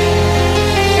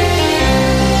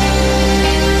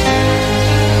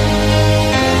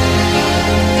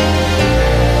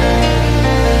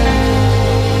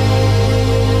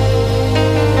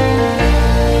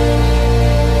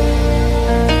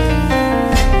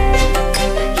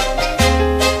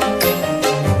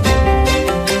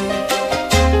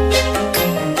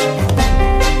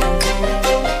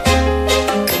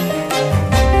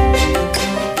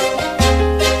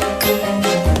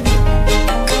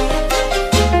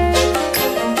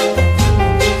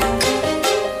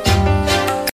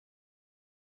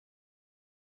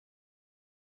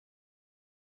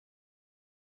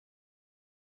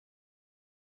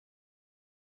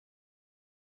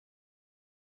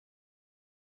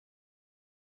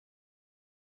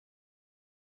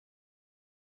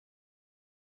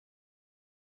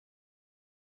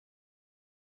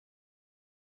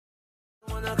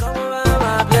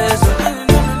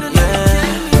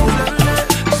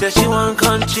 Said she want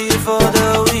country for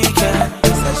the weekend.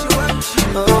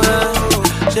 Oh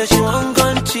yeah. Said she want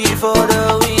country for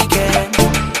the weekend.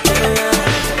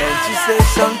 Yeah. And she said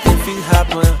something will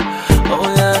happen.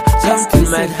 Oh yeah, something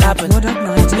might happen. That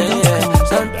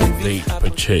they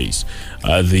purchase.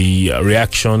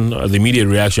 The immediate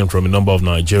reaction from a number of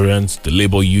Nigerians, the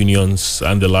labor unions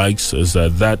and the likes, is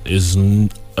that is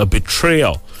a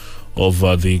betrayal of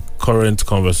the current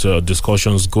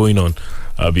discussions going on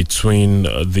between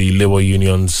the labor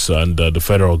unions and the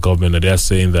federal government. And they're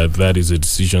saying that is a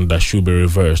decision that should be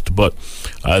reversed. But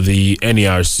the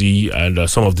NERC and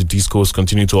some of the discos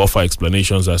continue to offer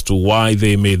explanations as to why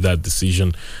they made that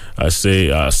decision,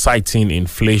 citing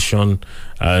inflation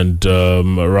and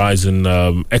rising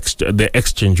the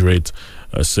exchange rate,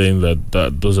 saying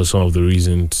that those are some of the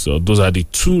reasons. Those are the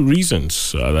two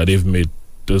reasons that they've made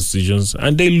decisions,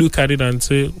 and they look at it and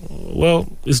say,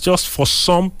 well, it's just for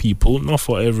some people, not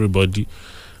for everybody,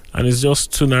 and it's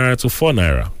just 2 naira to 4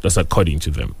 naira. That's according to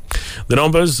them. The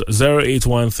numbers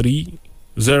 0813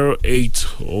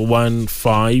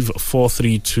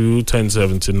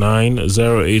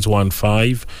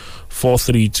 0815-432-1079,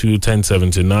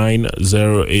 0815-432-1079,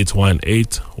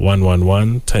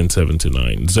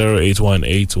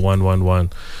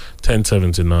 0818-111-1079,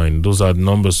 0818-111-1079. Those are the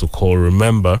numbers to call.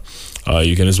 Remember,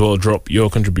 you can as well drop your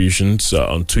contributions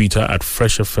on Twitter at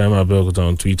Fresh FM Abeokuta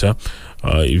on Twitter.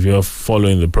 If you're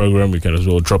following the program, you can as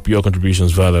well drop your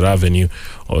contributions via that avenue,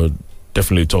 or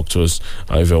definitely talk to us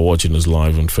if you're watching us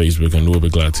live on Facebook, and we'll be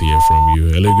glad to hear from you.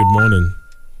 Hello, good morning.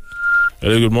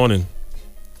 Hello, good morning.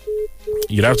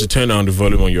 You'd have to turn down the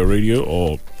volume on your radio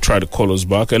or try to call us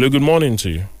back. Hello, good morning to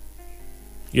you.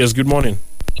 Yes, good morning.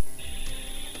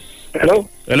 Hello?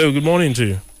 Hello, good morning to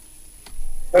you.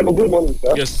 Hello, good morning,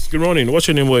 sir. Yes, good morning. What's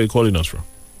your name? Where are you calling us from?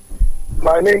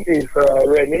 My name is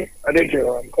Remy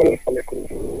Adejo. I'm calling from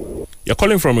Ikorodu. You're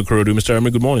calling from Ikorodu, Mr.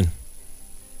 Remy. Good morning.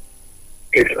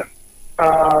 Okay, sir.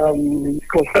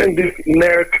 Concerning this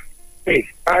NERC case,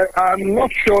 I'm not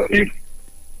sure if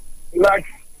large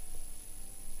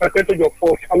percentage of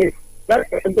folks, large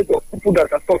percentage of people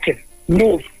that are talking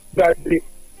knows that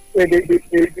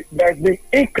there's been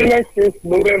increment since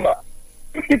November,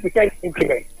 50%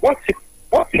 increment. What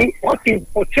he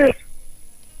purchased,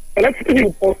 electricity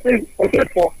you purchase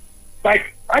for,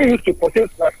 like I used to purchase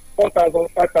like 4,000,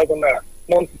 5,000 naira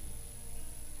monthly.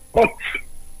 But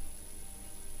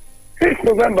since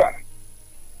November,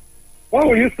 what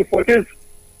we used to purchase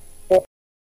for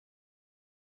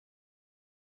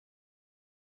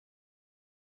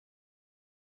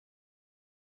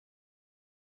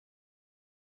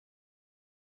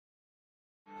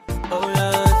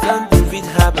something fit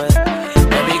happen.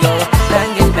 There we go,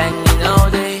 banging, banging all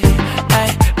day.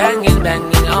 Hey, banging,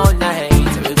 banging all night.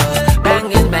 There we go,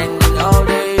 banging, banging all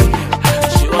day.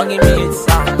 She won't give me a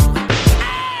song.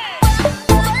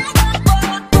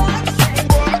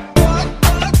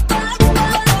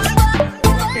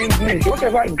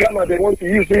 whatever grammar they want to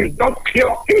use is not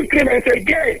pure increment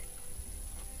again.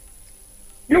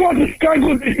 You want to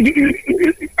struggle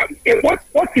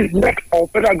what is next on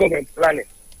federal government planning?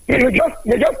 They just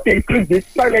increase this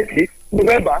silently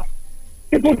November.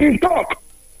 People didn't talk.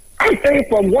 I'm saying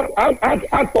from what I'm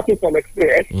talking from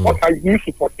experience, what I used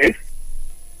to purchase.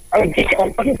 I'm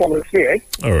talking from experience.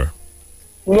 All right.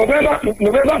 November to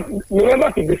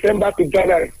December to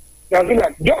January. There's been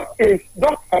just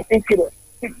an increment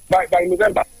by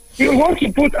November. You want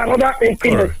to put another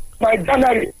increment by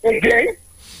January again?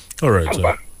 All right.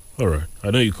 All right.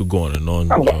 I know you could go on and on.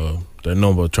 The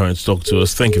number trying to talk to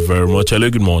us. Thank you very much. Hello,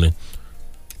 good morning.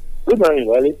 Good morning,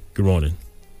 Wally. Good morning.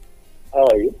 How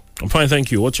are you? I'm fine,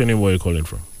 thank you. What's your name? Where are you calling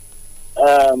from?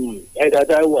 From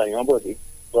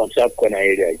Sharp Corner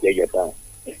area, Japan.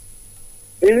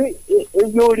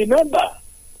 If you remember,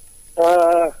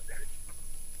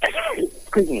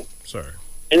 excuse me. Sorry.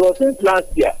 It was since last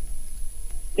year,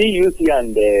 TUC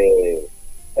and the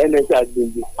NS had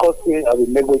been discussing or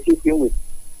negotiating with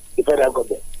the federal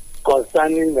government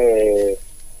concerning this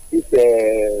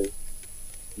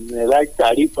right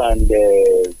tariff and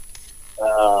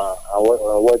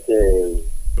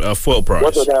fuel price.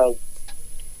 What other?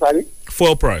 Sorry?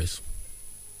 Fuel price.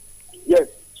 Yes.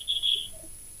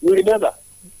 You remember?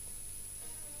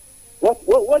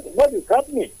 What is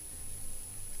happening?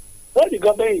 What the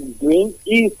government is doing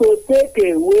is to take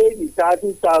away the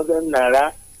 30,000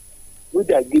 naira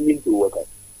which are given to workers.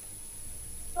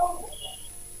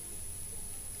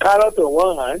 Carrot on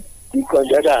one hand, stick on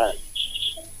the other hand.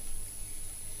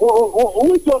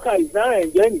 Which worker is now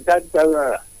enjoying the 30,000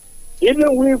 naira?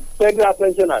 Even we federal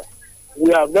pensioners,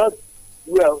 we have not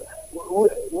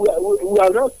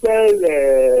felt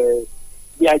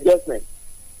the adjustment.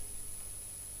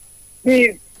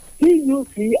 The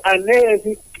TUC and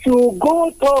NSC should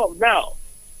go talk now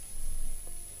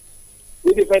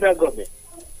with the federal government.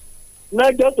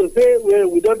 Not just to say, well,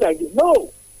 we don't agree.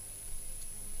 No.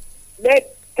 Let's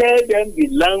tell them the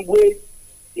language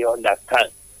they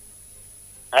understand.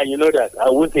 And you know that. I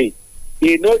won't say it.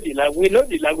 They know the language. We know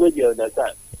the language they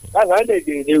understand. That's why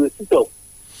they will sit up.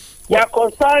 They are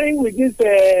concerning with this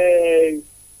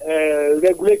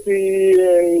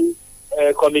regulatory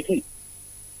committee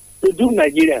to do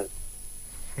Nigerians.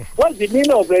 What's the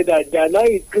meaning of it that they are not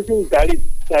increasing tariffs,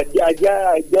 that they are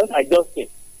just adjusting?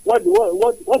 What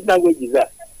language is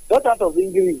that? What type of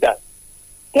English is that?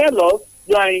 Tell us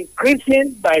you are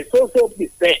increasing by so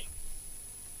percent.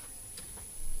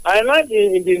 I read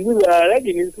in the news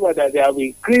that they have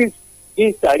increased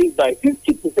this tariff by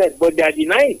 50%, but they are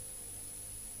denying.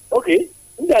 Okay,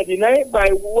 they are denying by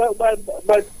what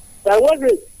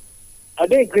rate are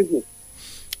they increasing?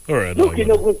 All right. Look,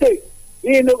 in Ogun State,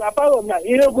 apart from that,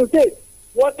 in Ogun State,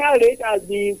 water rate has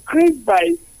been increased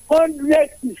by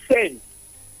 100%.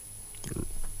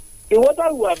 The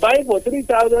water we were buying for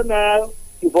 3,000 naira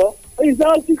before is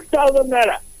now 6,000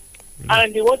 naira,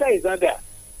 and the water is not there.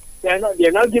 They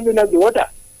are not giving us the water.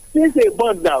 Since a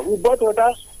month now, we bought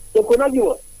water, they could not give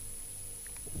us.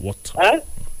 What?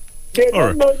 They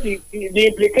don't know the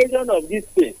implication of this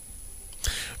thing.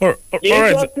 All right.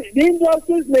 The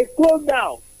industries may close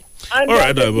down. And all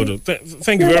right,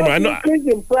 thank you very much.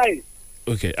 Increase in price.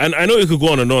 Okay, and I know you could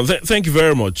go on and on. Thank you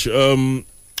very much. I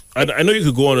know you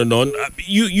could go on and on.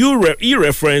 You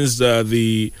referenced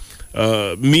the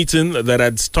meeting that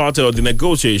had started, or the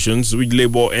negotiations which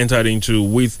Labour entered into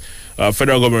with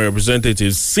federal government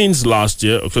representatives since last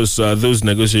year, because those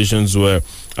negotiations were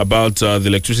about the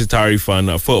electricity tariff and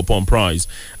fuel pump price.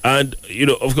 And,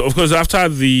 of course, after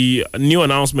the new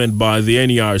announcement by the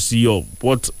NERC, or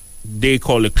what they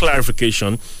call a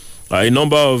clarification, a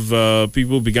number of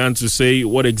people began to say,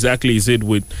 what exactly is it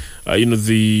with,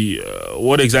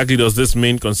 what exactly does this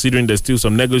mean, considering there's still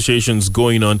some negotiations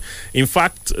going on? In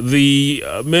fact, the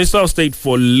Minister of State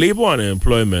for Labour and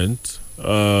Employment,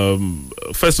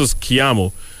 Festus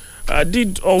Keyamo,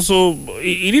 did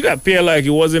appear like it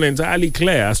wasn't entirely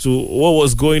clear as to what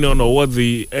was going on or what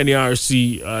the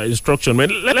NERC instruction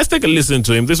meant. Let's take a listen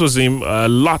to him. This was him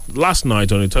last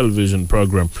night on a television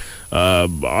program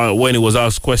when he was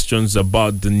asked questions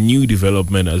about the new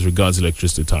development as regards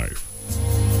electricity tariff.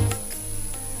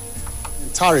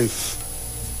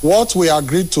 What we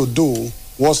agreed to do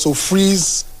was to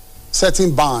freeze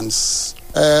certain bands.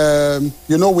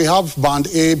 We have band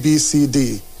A, B, C,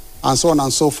 D, and so on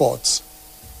and so forth.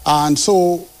 And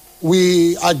so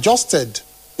we adjusted.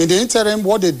 In the interim,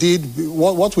 what we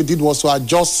did was to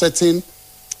adjust certain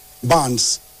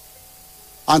bands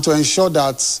and to ensure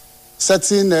that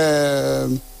certain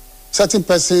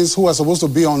persons who are supposed to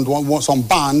be on some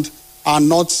band are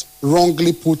not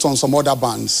wrongly put on some other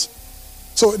bands.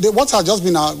 So what has just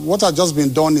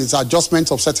been done is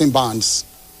adjustment of certain bands,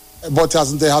 but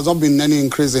there has not been any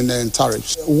increase in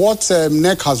tariffs. What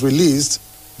NEC has released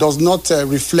does not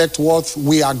reflect what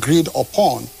we agreed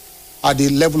upon at the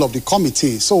level of the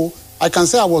committee. So I can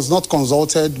say I was not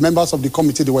consulted. Members of the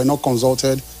committee, they were not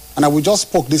consulted. And we just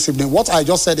spoke this evening. What I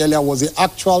just said earlier was the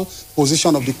actual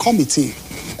position of the committee.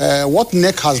 What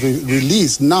NEC has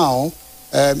released now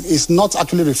is not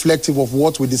actually reflective of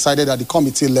what we decided at the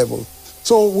committee level.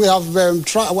 So we have I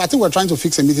think we're trying to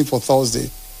fix a meeting for Thursday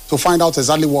to find out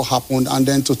exactly what happened and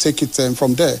then to take it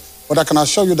from there. But I can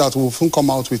assure you that we'll soon come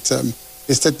out with a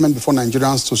statement before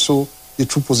Nigerians to show the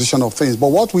true position of things. But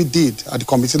what we did at the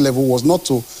committee level was not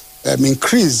to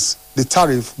increase the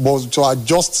tariff, but to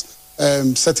adjust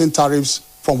certain tariffs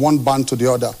from one band to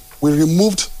the other. We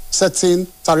removed certain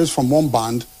tariffs from one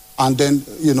band and then,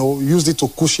 used it to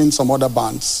cushion some other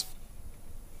bands.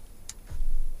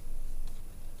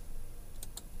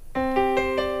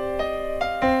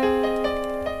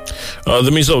 The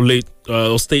Minister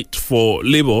of State for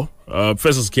Labour,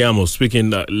 Festus Keyamo,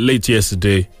 speaking late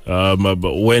yesterday,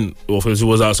 when he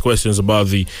was asked questions about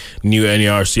the new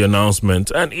NERC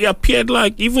announcement, and it appeared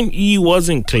like even he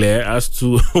wasn't clear as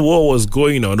to what was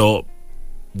going on.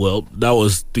 That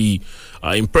was the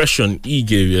impression he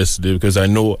gave yesterday, because I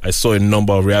saw a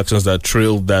number of reactions that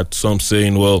trailed that, some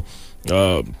saying,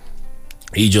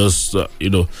 he just,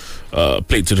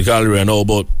 played to the gallery and all,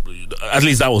 but at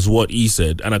least that was what he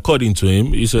said. And according to him,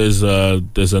 he says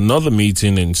there's another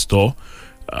meeting in store,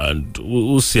 and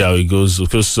we'll see how it goes,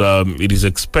 because it is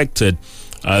expected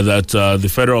that the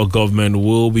federal government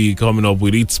will be coming up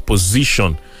with its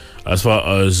position as far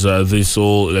as this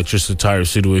whole electricity tariff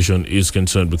situation is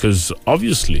concerned, because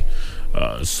obviously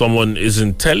someone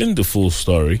isn't telling the full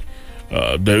story.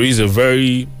 There is a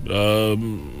very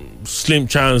slim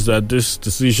chance that these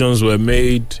decisions were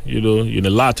made,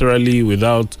 unilaterally,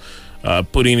 without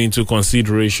putting into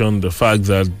consideration the fact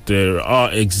that there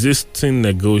are existing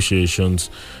negotiations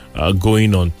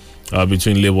going on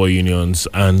between labor unions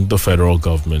and the federal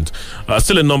government.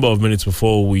 Still a number of minutes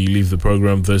before we leave the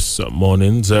program this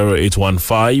morning.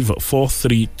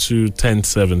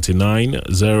 0815-432-1079,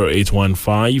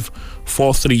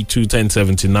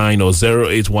 0815-432-1079, or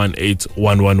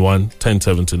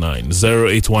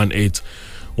 0818-111-1079,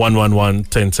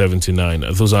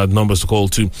 0818-111-1079. Those are numbers to call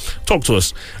to talk to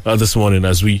us this morning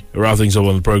as we wrap things up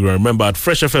on the program. Remember, at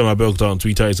Fresh FM Abeokuta on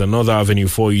Twitter is another avenue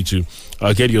for you to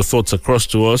get your thoughts across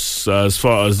to us as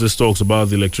far as this talks about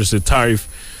the electricity tariff.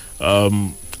 I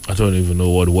don't even know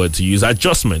what word to use.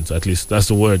 Adjustment, at least that's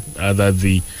the word that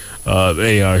the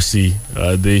NERC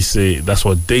they say, that's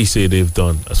what they say they've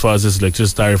done as far as this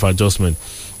electricity tariff adjustment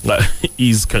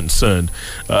is concerned.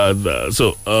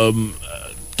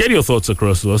 Get your thoughts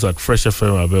across to us at Fresh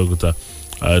FM Abeokuta.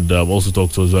 And also talk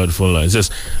to us via the phone lines.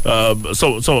 Yes.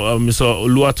 Mr.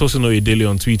 Oluwatosin Oyedele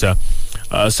on Twitter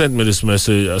sent this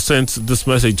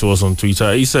message to us on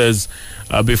Twitter. He says,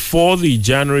 before the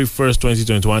January 1st,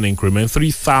 2021 increment,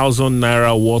 3,000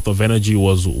 naira worth of energy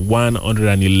was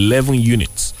 111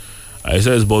 units. It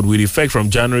says, but with effect from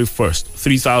January 1st,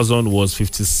 3,000 was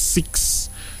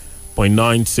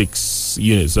 56.96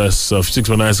 units. That's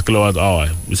 6.9 kilowatt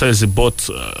hour. It says it bought.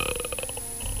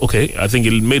 Okay, I think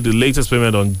it made the latest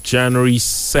payment on January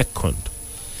 2nd.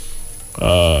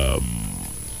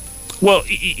 Well,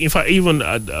 if I even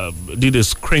did a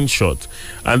screenshot,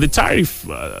 and the tariff,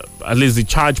 at least the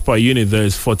charge per unit there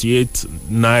is 48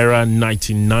 naira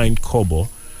 99 kobo,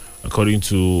 according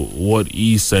to what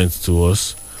he sent to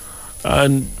us.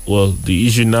 And well, the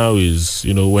issue now is,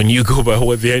 when you go by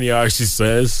what the NERC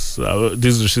says,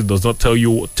 this receipt does not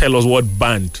tell us what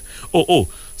band.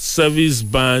 Service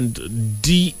band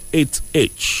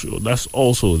D8H. That's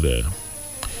also there.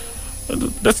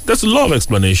 That's a lot of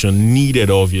explanation needed,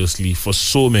 obviously, for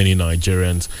so many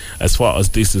Nigerians as far as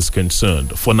this is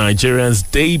concerned. For Nigerians,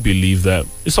 they believe that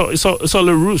it's all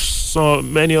a ruse. So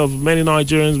many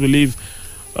Nigerians believe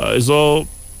it's all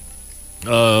the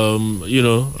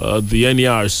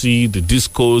NERC, the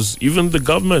discos, even the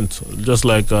government, just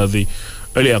like the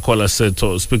earlier caller said,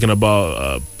 speaking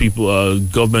about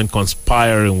government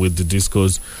conspiring with the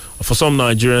discos. For some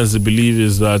Nigerians, they believe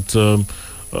is that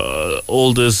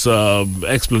all these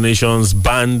explanations,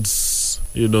 bans,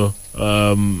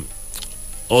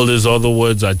 all these other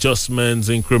words, adjustments,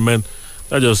 increment,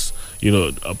 they're just,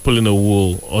 pulling a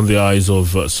wool on the eyes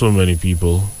of so many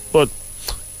people. But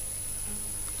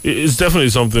it's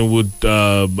definitely something would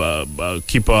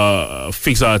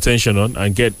fix our attention on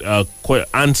and get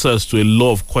answers to a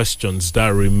lot of questions that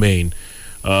remain.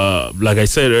 Like I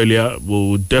said earlier,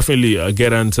 we'll definitely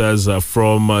get answers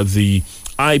from the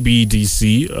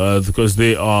IBDC because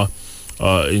they are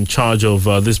in charge of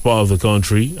this part of the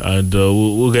country, and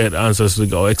we'll get answers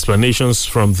or explanations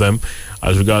from them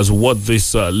as regards what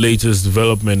this latest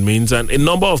development means, and a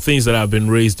number of things that have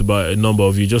been raised by a number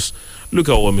of you. Just look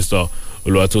at what Mr.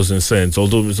 Oluwatosin sent.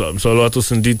 Although Mr.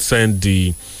 Oluwatosin did send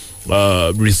the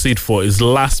receipt for his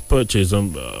last purchase,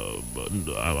 I'm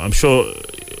sure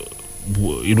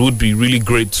it would be really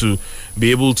great to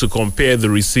be able to compare the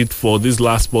receipt for this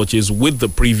last purchase with the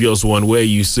previous one, where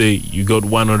you say you got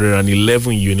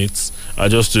 111 units,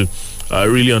 just to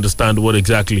really understand what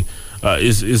exactly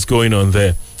is going on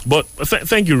there. But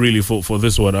thank you really for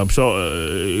this one. I'm sure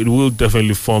it will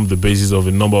definitely form the basis of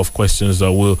a number of questions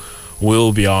that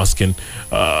we'll be asking.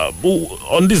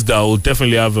 On this day, we'll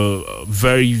definitely have a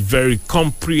very, very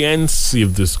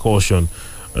comprehensive discussion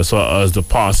as far as the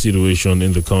power situation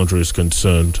in the country is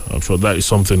concerned. I'm sure that is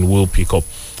something we'll pick up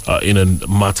in a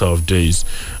matter of days.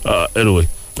 Anyway,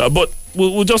 but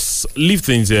we'll just leave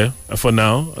things here for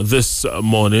now this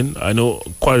morning. I know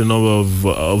quite a number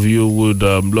of you would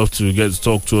love to get to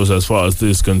talk to us as far as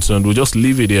this is concerned. We'll just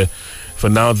leave it here for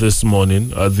now this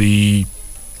morning.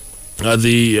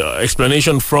 The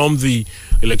explanation from the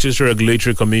Electricity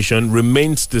Regulatory Commission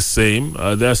remains the same.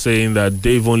 They're saying that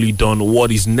they've only done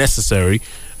what is necessary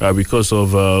because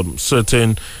of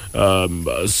certain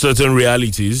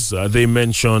realities. They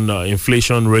mention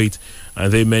inflation rate,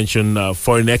 and they mention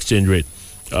foreign exchange rate.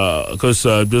 Because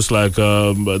just like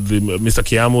Mr.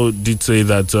 Keyamo did say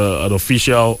that an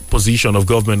official position of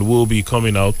government will be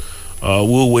coming out.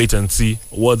 We'll wait and see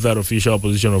what that official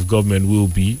position of government will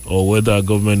be, or whether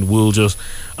government will just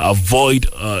avoid,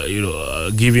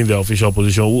 giving the official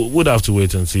position. We'll have to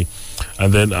wait and see,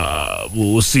 and then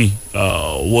we'll see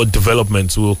what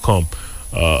developments will come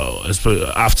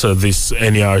after this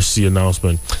NERC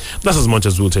announcement. That's as much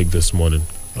as we'll take this morning.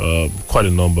 Quite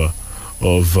a number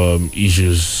of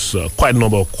issues, quite a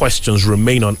number of questions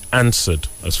remain unanswered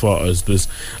as far as this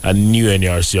new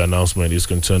NERC announcement is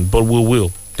concerned, but we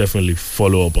will definitely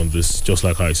follow up on this, just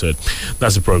like I said.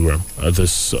 That's the program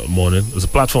this morning. There's a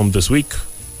platform this week.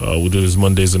 We do this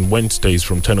Mondays and Wednesdays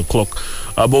from 10 o'clock.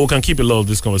 But we can keep a lot of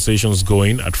these conversations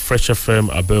going at Fresh FM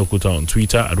Abeokuta on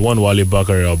Twitter, at Wale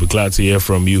Bakari. I'll be glad to hear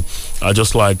from you.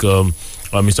 Just like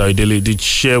Mr. Idele did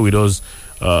share with us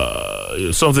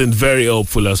something very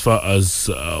helpful as far as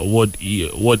what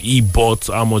he bought,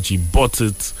 how much he bought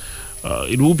it.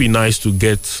 It would be nice to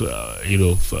get,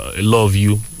 a lot of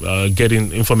you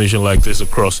getting information like this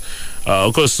across.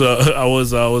 Of course, I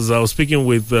was speaking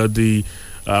with the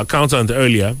accountant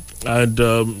earlier, and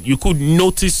you could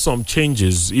notice some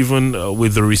changes even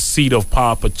with the receipt of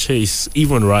power purchase,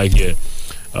 even right here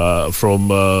from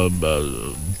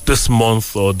this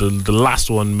month, or the last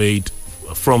one made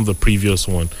from the previous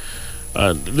one.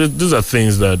 These are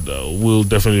things that will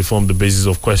definitely form the basis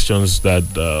of questions that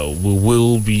we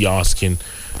will be asking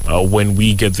when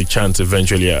we get the chance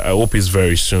eventually. I hope it's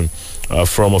very soon.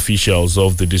 From officials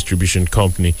of the distribution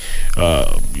company,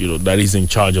 that is in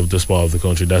charge of this part of the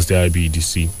country. That's the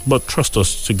IBEDC. But trust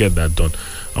us to get that done.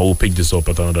 And we'll pick this up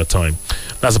at another time.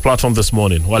 That's the platform this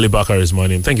morning. Wale Bakar is my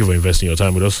name. Thank you for investing your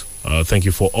time with us. Thank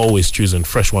you for always choosing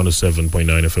Fresh 107.9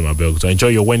 FM Abeokuta. Enjoy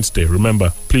your Wednesday.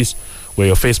 Remember, please wear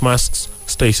your face masks.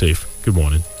 Stay safe. Good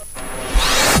morning.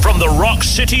 From the rock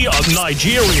city of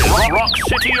Nigeria. Rock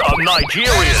city of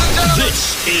Nigeria.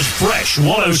 This is Fresh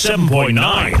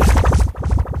 107.9.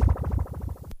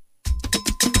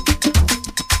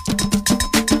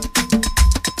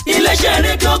 iléeṣẹ́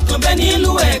rédíò kan bẹ́ẹ̀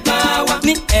nílùú Ẹ̀gbá wa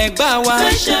ní Ẹ̀gbá wa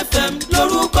Fresh FM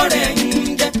lórúkọ rẹ̀ ń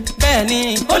jẹ́ bẹ́ẹ̀ ni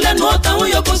ó lẹ́nu ó tàwọn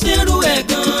yòókù sí irú ẹ̀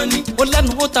gan ni ó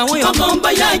lẹ́nu ó tàwọn yòókù ọkàn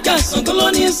báyà ìjà Ṣàngó ló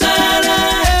ní sáárá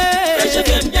Fresh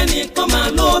FM jẹ́ ní kó máa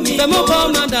lómi fẹ́ mọ́ kọ́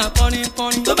máa dà kọrin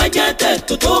tó bá jẹ́ tẹ̀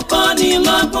tó kọ́ ní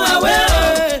lọ́gbọ́n àwẹ̀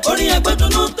orin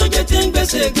ẹgbẹ́dúnú tó jẹ́ ti ń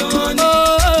gbèsè gan ni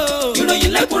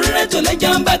ìròyìn lẹ́kùnrẹ́rẹ́ tó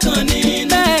lẹ́jà ń bá kan ní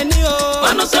bẹ́ẹ̀ ni o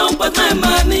 107.9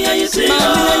 máa ní ayé sí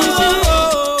o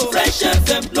Fresh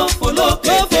FM ló fò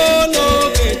lókè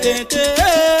tètè.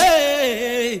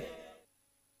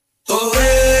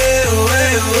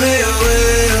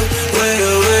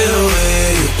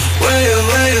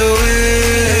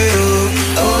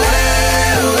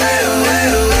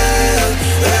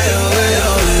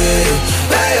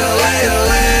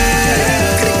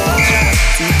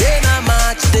 Today na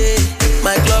match day,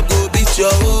 my club go beat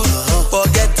your own.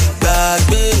 Forget the bag,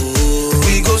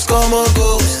 we go score more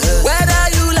goals. Whether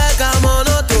you like am or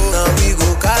not, now we go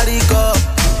carry cup.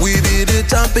 We be the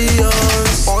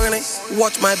champions.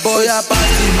 Watch my boy, I pass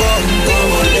the ball. Go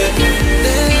on it.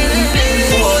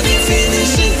 For the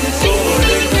finishing. Go on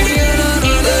it.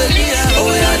 Oh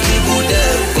yeah, dribble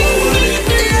them. Go on it.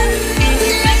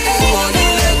 For the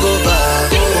leg over.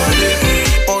 Go on it.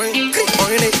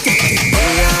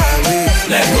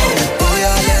 Let go. Oh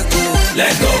yeah, let go.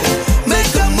 Let go.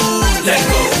 Make a move. Let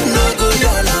go. No go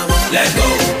dollar. Let go.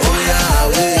 Oh yeah,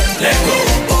 wait. Let go.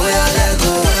 Oh yeah, let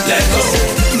go. Let go.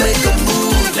 Make a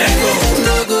move. Let go.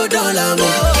 No go dollar.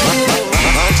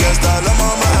 Manchester, la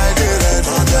mama, I did it.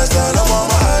 Manchester, la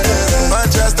mama, I did it.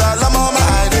 Manchester, la mama,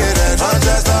 I did it.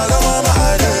 Manchester, la mama,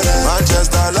 I did it.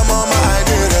 Manchester, la mama, I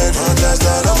did it.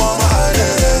 Manchester, la mama, I did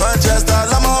it. Manchester,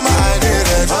 la mama, I did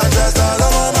it. Manchester,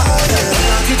 la mama, I did it.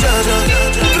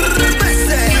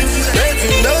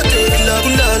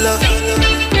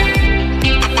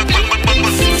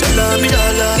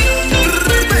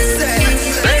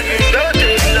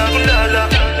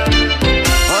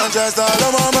 Manchester, la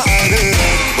mama, I did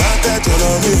it. Wanted to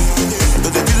love me,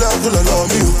 but the dealer will allow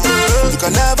me. You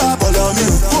can never follow me.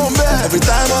 Every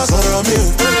time I saw me.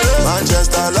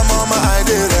 Manchester, la mama, I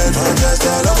did it.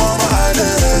 Manchester, la mama, I did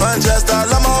it. Manchester,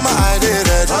 la mama, I did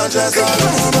it. Manchester, la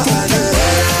mama, I did it.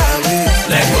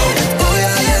 Let go. Oh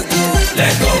yeah, let go.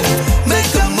 Let go.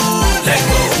 Make a move. Let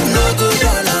go. No good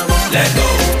dollar. Let go.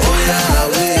 Oh yeah.